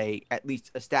he's got a at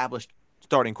least established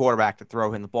starting quarterback to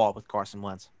throw him the ball with Carson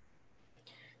Wentz.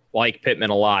 Like Pittman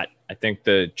a lot. I think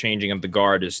the changing of the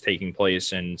guard is taking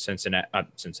place in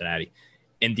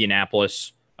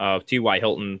Indianapolis. T.Y.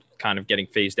 Hilton kind of getting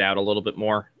phased out a little bit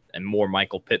more and more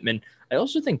Michael Pittman. I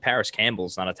also think Paris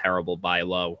Campbell's not a terrible buy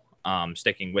low,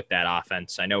 sticking with that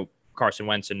offense. I know Carson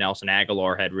Wentz and Nelson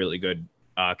Aguilar had really good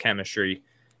chemistry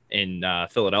in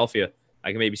Philadelphia. I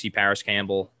can maybe see Paris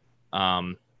Campbell,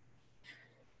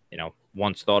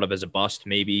 once thought of as a bust,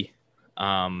 maybe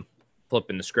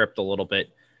flipping the script a little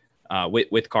bit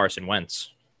with Carson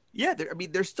Wentz. Yeah,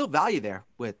 there's still value there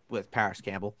with Paris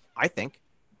Campbell, I think.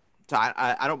 So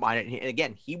I don't mind it. And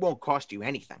again, he won't cost you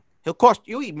anything.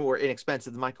 You'll be more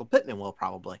inexpensive than Michael Pittman will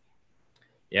probably.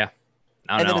 Yeah,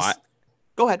 I don't know.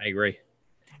 Go ahead. I agree.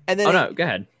 And then no, go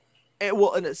ahead.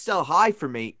 And a sell high for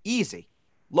me, easy.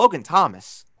 Logan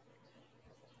Thomas,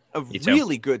 a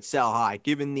really good sell high.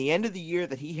 Given the end of the year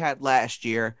that he had last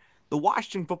year, the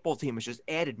Washington football team has just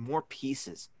added more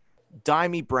pieces.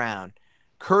 Dimey Brown,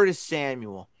 Curtis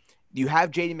Samuel. You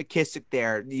have J.D. McKissick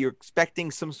there. You're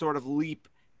expecting some sort of leap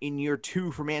in year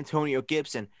two from Antonio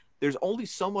Gibson. There's only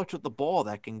so much of the ball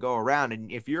that can go around.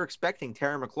 And if you're expecting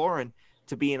Terry McLaurin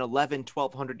to be an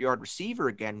 1,200-yard receiver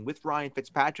again with Ryan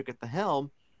Fitzpatrick at the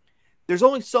helm, there's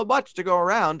only so much to go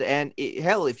around. And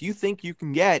hell, if you think you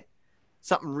can get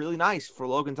something really nice for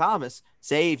Logan Thomas,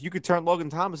 say if you could turn Logan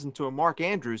Thomas into a Mark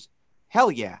Andrews,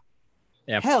 hell yeah.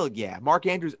 Yep. Hell yeah. Mark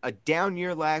Andrews, a down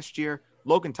year last year.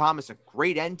 Logan Thomas, a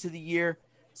great end to the year.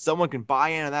 Someone can buy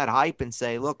into that hype and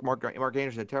say, look, Mark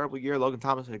Andrews had a terrible year. Logan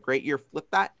Thomas had a great year. Flip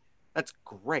that. That's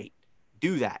great.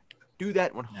 Do that. Do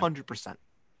that 100%.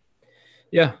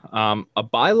 Yeah. A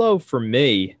buy low for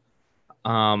me,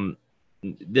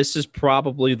 this is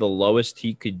probably the lowest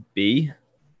he could be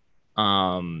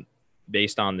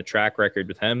based on the track record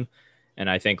with him. And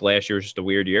I think last year was just a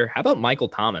weird year. How about Michael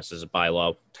Thomas as a buy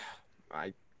low?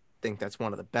 I think that's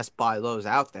one of the best buy lows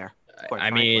out there.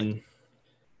 I mean,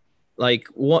 like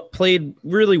what played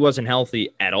really wasn't healthy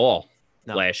at all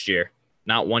last year.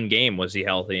 Not one game was he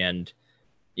healthy. And,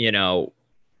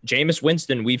 Jameis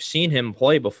Winston, we've seen him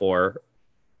play before.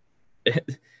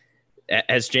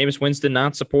 Has Jameis Winston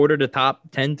not supported a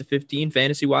top 10 to 15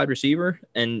 fantasy wide receiver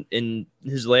and in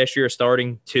his last year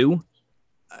starting two?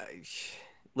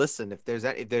 Listen, if there's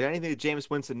anything that Jameis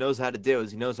Winston knows how to do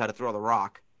is he knows how to throw the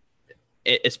rock.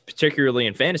 It's particularly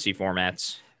in fantasy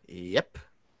formats. Yep.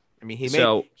 I mean,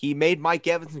 he made Mike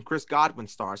Evans and Chris Godwin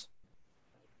stars.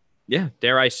 Yeah.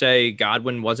 Dare I say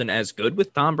Godwin wasn't as good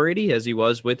with Tom Brady as he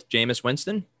was with Jameis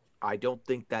Winston? I don't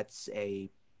think that's a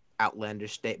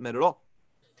outlandish statement at all.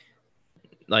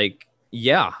 Like,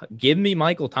 yeah, give me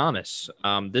Michael Thomas.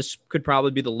 This could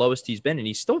probably be the lowest he's been, and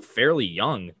he's still fairly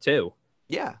young, too.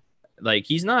 Yeah. Like,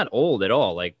 he's not old at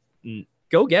all. Like,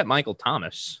 go get Michael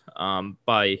Thomas.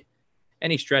 By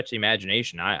any stretch of the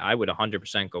imagination, I would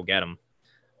 100% go get him.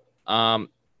 And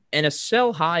a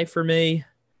sell high for me,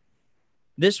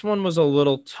 This one was a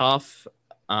little tough.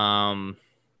 Um,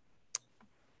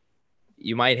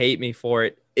 you might hate me for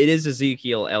it. It is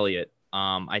Ezekiel Elliott.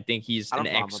 I think he's I an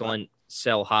don't have a problem with that. excellent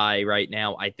sell high right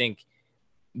now. I think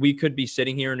we could be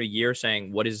sitting here in a year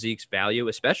saying, what is Zeke's value?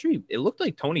 Especially, it looked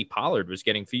like Tony Pollard was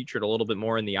getting featured a little bit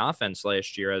more in the offense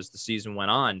last year as the season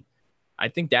went on. I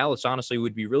think Dallas honestly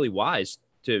would be really wise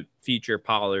to feature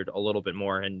Pollard a little bit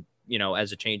more and,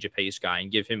 as a change of pace guy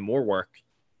and give him more work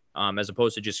as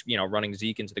opposed to just, running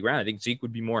Zeke into the ground. I think Zeke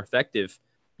would be more effective,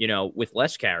 with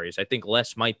less carries. I think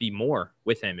less might be more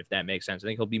with him, if that makes sense. I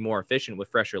think he'll be more efficient with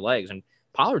fresher legs. And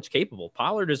Pollard's capable.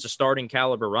 Pollard is a starting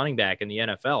caliber running back in the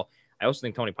NFL. I also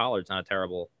think Tony Pollard's not a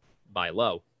terrible buy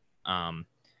low,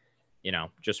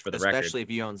 just for the record. Especially if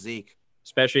you own Zeke.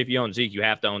 Especially if you own Zeke, you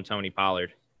have to own Tony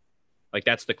Pollard. Like,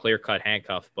 that's the clear-cut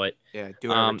handcuff. But yeah, do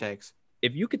whatever it takes.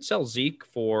 If you could sell Zeke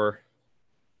for,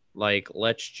 like,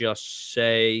 let's just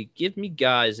say, give me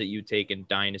guys that you take in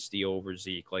Dynasty over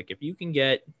Zeke. Like, if you can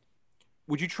get...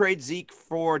 Would you trade Zeke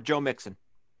for Joe Mixon?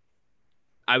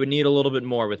 I would need a little bit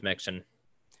more with Mixon.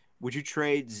 Would you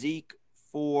trade Zeke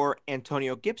for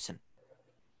Antonio Gibson?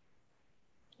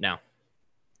 No.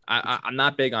 I'm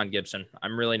not big on Gibson.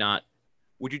 I'm really not.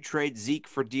 Would you trade Zeke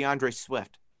for DeAndre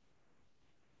Swift?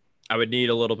 I would need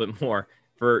a little bit more.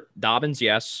 For Dobbins,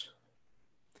 yes.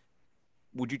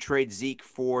 Would you trade Zeke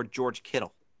for George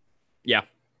Kittle? Yeah.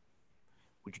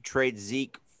 Would you trade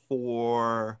Zeke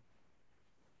for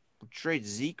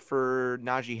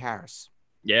Najee Harris?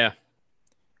 Yeah.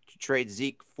 Would you trade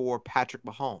Zeke for Patrick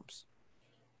Mahomes?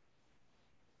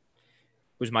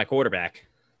 Who's my quarterback?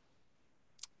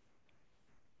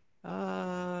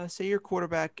 Say your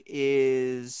quarterback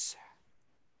is...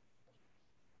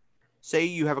 Say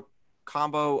you have a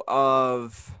combo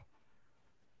of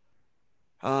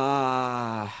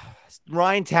Ryan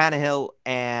Tannehill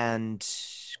and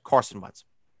Carson Wentz.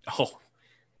 Oh,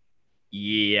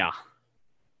 yeah.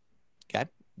 Okay.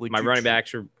 My running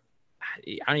backs are...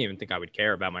 I don't even think I would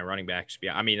care about my running backs.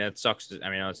 Yeah, I mean, that sucks. I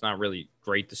mean, it's not really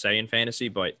great to say in fantasy,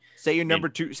 but... Say your number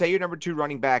two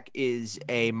running back is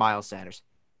a Miles Sanders.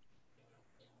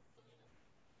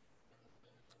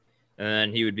 And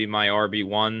then he would be my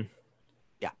RB1.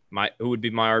 Yeah. Who would be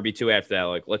my RB2 after that?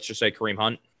 Like, let's just say Kareem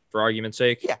Hunt, for argument's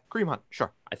sake. Yeah, Kareem Hunt,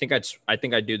 sure. I think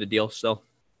I'd do the deal still.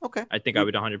 Okay. I think I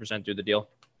would 100% do the deal.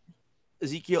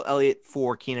 Ezekiel Elliott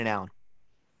for Keenan Allen.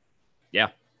 Yeah.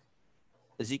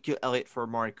 Ezekiel Elliott for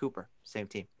Amari Cooper, same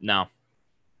team. No.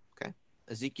 Okay.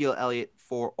 Ezekiel Elliott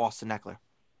for Austin Eckler.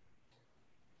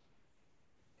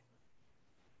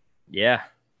 Yeah.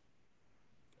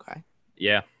 Okay.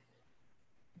 Yeah.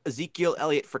 Ezekiel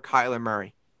Elliott for Kyler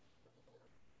Murray.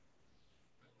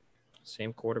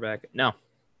 Same quarterback. No.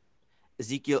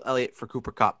 Ezekiel Elliott for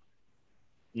Cooper Kupp.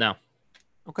 No.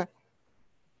 Okay.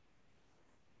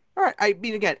 All right. I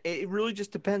mean, again, it really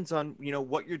just depends on,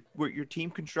 what your team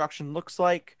construction looks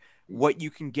like, what you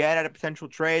can get out of potential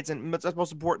trades, and that's the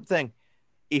most important thing.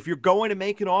 If you're going to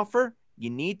make an offer,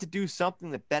 you need to do something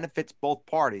that benefits both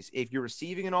parties. If you're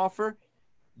receiving an offer,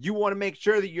 you want to make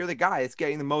sure that you're the guy that's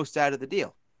getting the most out of the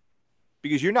deal.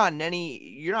 Because you're not in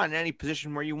any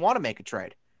position where you want to make a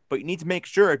trade. But you need to make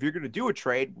sure if you're going to do a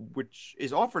trade which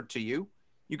is offered to you,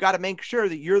 you got to make sure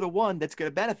that you're the one that's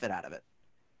going to benefit out of it.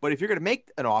 But if you're going to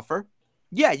make an offer,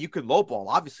 yeah, you could lowball,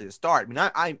 obviously, to start.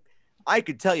 I mean, I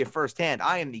could tell you firsthand,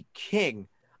 I am the king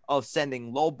of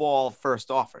sending lowball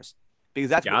first offers because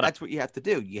that's what you have to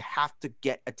do. You have to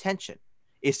get attention.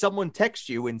 If someone texts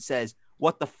you and says,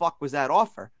 "What the fuck was that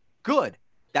offer?" Good.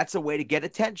 That's a way to get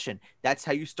attention. That's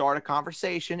how you start a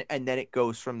conversation, and then it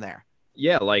goes from there.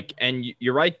 Yeah, and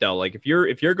you're right though. Like if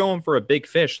you're going for a big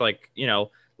fish,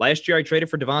 last year I traded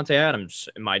for Devontae Adams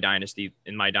in my dynasty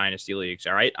leagues.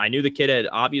 All right, I knew the kid had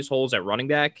obvious holes at running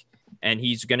back, and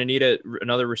he's going to need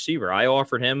another receiver. I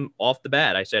offered him off the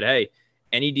bat. I said, "Hey,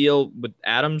 any deal with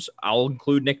Adams, I'll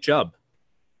include Nick Chubb.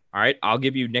 All right, I'll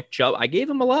give you Nick Chubb." I gave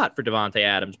him a lot for Devontae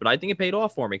Adams, but I think it paid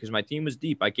off for me because my team was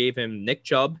deep. I gave him Nick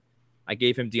Chubb, I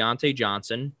gave him Deontay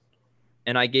Johnson,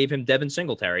 and I gave him Devin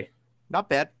Singletary. Not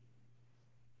bad.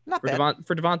 Not bad.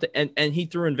 For Devontae, and he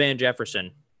threw in Van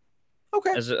Jefferson.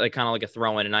 Okay. As kind of like a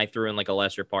throw in, and I threw in like a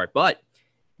lesser part. But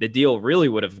the deal really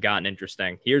would have gotten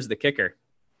interesting. Here's the kicker.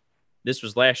 This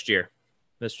was last year.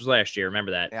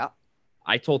 Remember that? Yeah.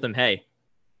 I told him, hey,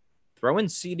 throw in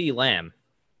CeeDee Lamb.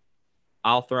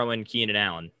 I'll throw in Keenan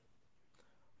Allen.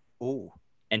 Ooh.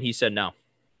 And he said no.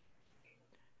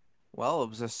 Well, it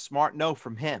was a smart no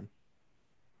from him.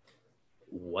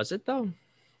 Was it, though?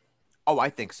 Oh, I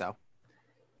think so.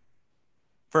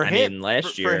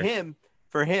 Last year.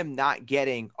 For him not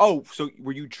getting... Oh, so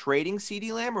were you trading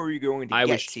CeeDee Lamb or were you going to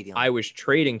get CeeDee Lamb? I was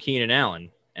trading Keenan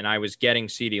Allen. and I was getting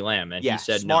CeeDee Lamb, and Yeah, he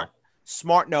said smart, no.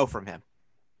 smart no from him.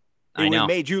 It I would know. have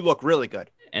made you look really good.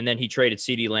 And then he traded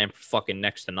CeeDee Lamb for fucking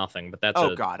next to nothing. But that's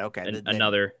God, okay.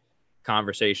 another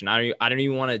conversation. I don't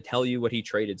even want to tell you what he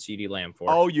traded CeeDee Lamb for.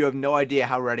 Oh, you have no idea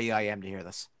how ready I am to hear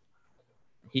this.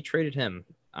 He traded him.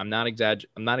 I'm not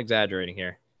exaggerating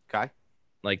here. Okay.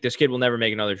 Like, this kid will never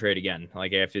make another trade again.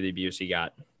 Like, after the abuse he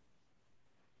got.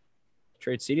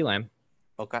 Trade CeeDee Lamb.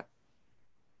 Okay.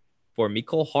 For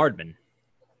Mecole Hardman.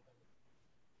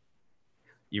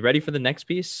 You ready for the next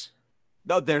piece?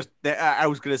 No, I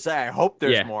was going to say, I hope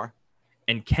there's more.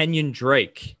 And Kenyon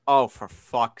Drake. Oh, for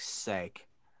fuck's sake.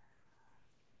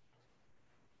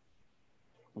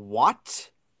 What?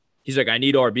 He's like, I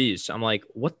need RBs. I'm like,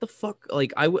 what the fuck?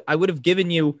 Like, I would have given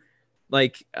you,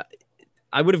 like,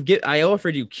 I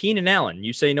offered you Keenan Allen.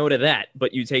 You say no to that,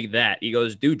 but you take that. He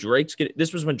goes, dude,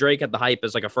 this was when Drake had the hype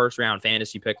as like a first round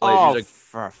fantasy pick. Oh, like,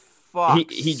 for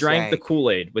fuck's he drank the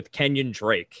Kool-Aid with Kenyon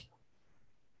Drake.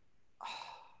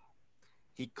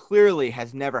 He clearly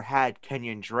has never had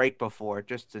Kenyon Drake before,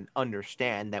 just to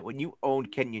understand that when you own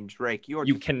Kenyon Drake,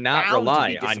 you cannot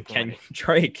rely on Kenyon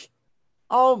Drake.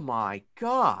 Oh, my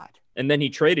God. And then he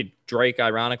traded Drake,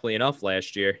 ironically enough,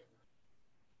 last year.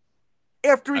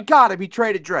 After he got him, he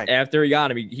traded Drake. After he got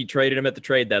him, he traded him at the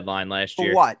trade deadline last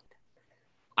year. For what?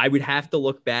 I would have to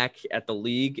look back at the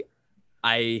league.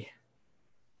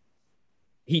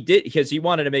 He did, because he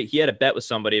had a bet with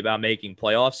somebody about making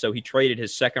playoffs, so he traded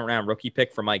his second-round rookie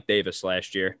pick for Mike Davis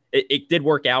last year. It did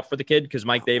work out for the kid because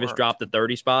Mike Davis dropped the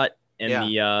 30 spot in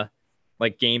the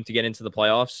game to get into the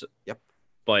playoffs. Yep.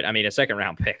 But, I mean, a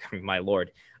second-round pick, I mean, my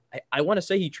Lord. I want to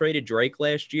say he traded Drake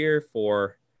last year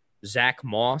for Zach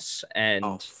Moss, and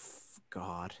oh,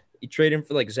 God. He traded him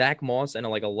for, like, Zach Moss and, a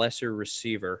lesser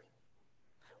receiver.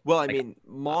 Well, I mean,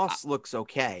 Moss looks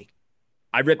okay.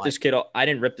 I ripped this kid off. I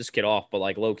didn't rip this kid off, but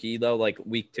like low key though, like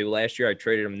week 2 last year, I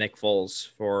traded him Nick Foles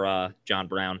for John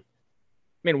Brown. I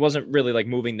mean, it wasn't really like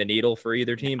moving the needle for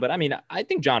either team, but I mean, I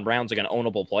think John Brown's like an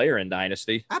ownable player in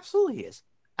Dynasty. Absolutely he is.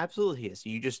 Absolutely he is.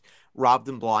 You just robbed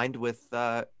him blind with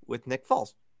Nick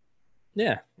Foles.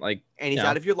 Yeah, like, and he's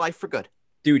out of your life for good.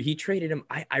 Dude, he traded him.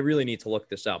 I really need to look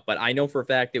this up, but I know for a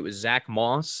fact it was Zach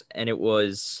Moss, and it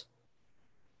was,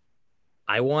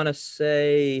 I want to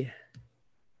say,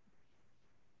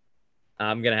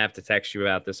 I'm going to have to text you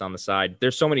about this on the side.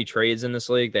 There's so many trades in this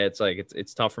league that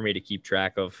it's tough for me to keep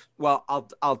track of. Well,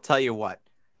 I'll tell you what.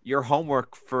 Your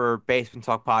homework for Basement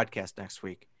Talk Podcast next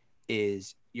week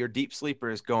is your deep sleeper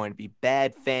is going to be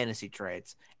bad fantasy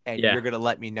trades, and you're going to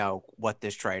let me know what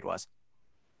this trade was.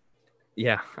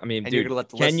 Yeah, I mean, and dude, you're gonna let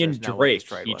the Kenyon Drake.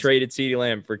 He traded CeeDee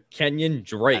Lamb for Kenyon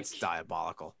Drake. That's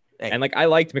diabolical. Hey. And like, I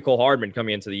liked Mecole Hardman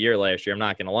coming into the year last year. I'm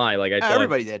not gonna lie. Like, I thought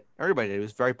everybody did. Everybody did. It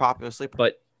was a very popular sleeper.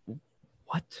 But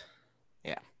what?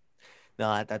 Yeah,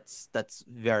 no, that's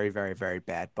very, very, very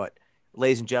bad. But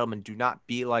ladies and gentlemen, do not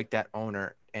be like that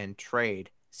owner and trade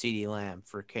CeeDee Lamb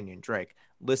for Kenyon Drake.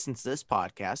 Listen to this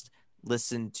podcast.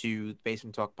 Listen to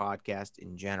Basement Talk Podcast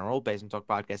in general, Basement Talk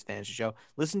Podcast Fantasy Show.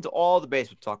 Listen to all the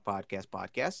Basement Talk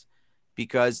podcasts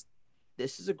because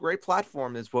this is a great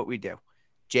platform. That's what we do.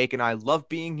 Jake and I love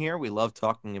being here. We love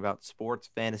talking about sports,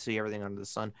 fantasy, everything under the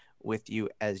sun with you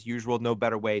as usual. No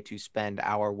better way to spend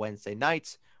our Wednesday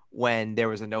nights when there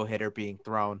was a no-hitter being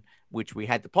thrown, which we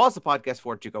had to pause the podcast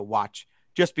for to go watch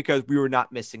just because we were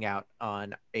not missing out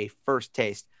on a first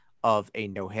taste of a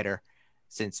no-hitter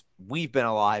since we've been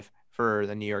alive for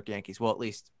the New York Yankees. Well, at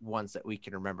least ones that we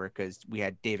can remember because we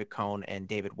had David Cone and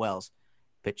David Wells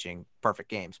pitching perfect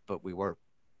games, but we were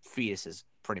fetuses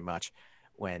pretty much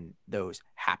when those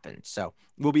happened. So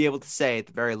we'll be able to say at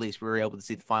the very least we were able to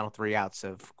see the final 3 outs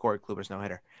of Corey Kluber's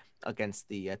no-hitter against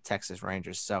the Texas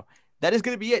Rangers. So that is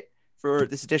going to be it for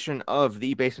this edition of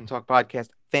the Basement Talk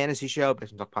Podcast Fantasy Show,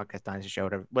 Basement Talk Podcast Dynasty Show,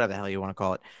 whatever the hell you want to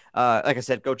call it. Like I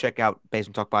said, go check out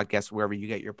Basement Talk Podcast wherever you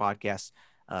get your podcasts.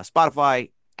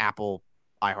 Spotify, Apple,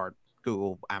 iHeart,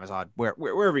 Google, Amazon,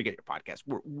 wherever you get your podcasts.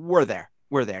 We're there.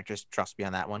 We're there. Just trust me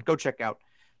on that one. Go check out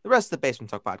the rest of the Basement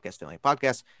Talk Podcast family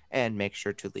podcasts and make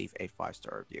sure to leave a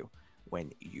 5-star review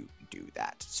when you do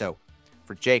that. So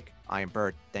for Jake, I am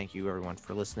Bert. Thank you everyone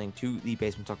for listening to the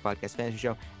Basement Talk Podcast Fantasy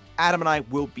Show. Adam and I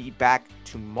will be back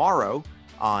tomorrow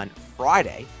on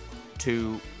Friday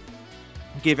to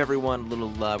give everyone a little,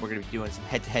 we're going to be doing some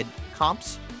head-to-head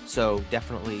comps. So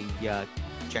definitely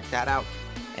check that out.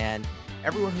 And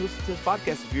everyone who listens to this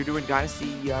podcast, if you're doing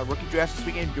Dynasty rookie drafts this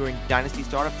weekend, doing Dynasty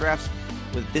startup drafts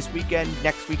with this weekend,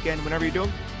 next weekend, whenever you're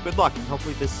doing, good luck. And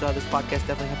hopefully this podcast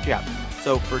definitely helps you out.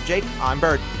 So for Jake, I'm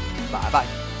Bird.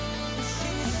 Bye-bye.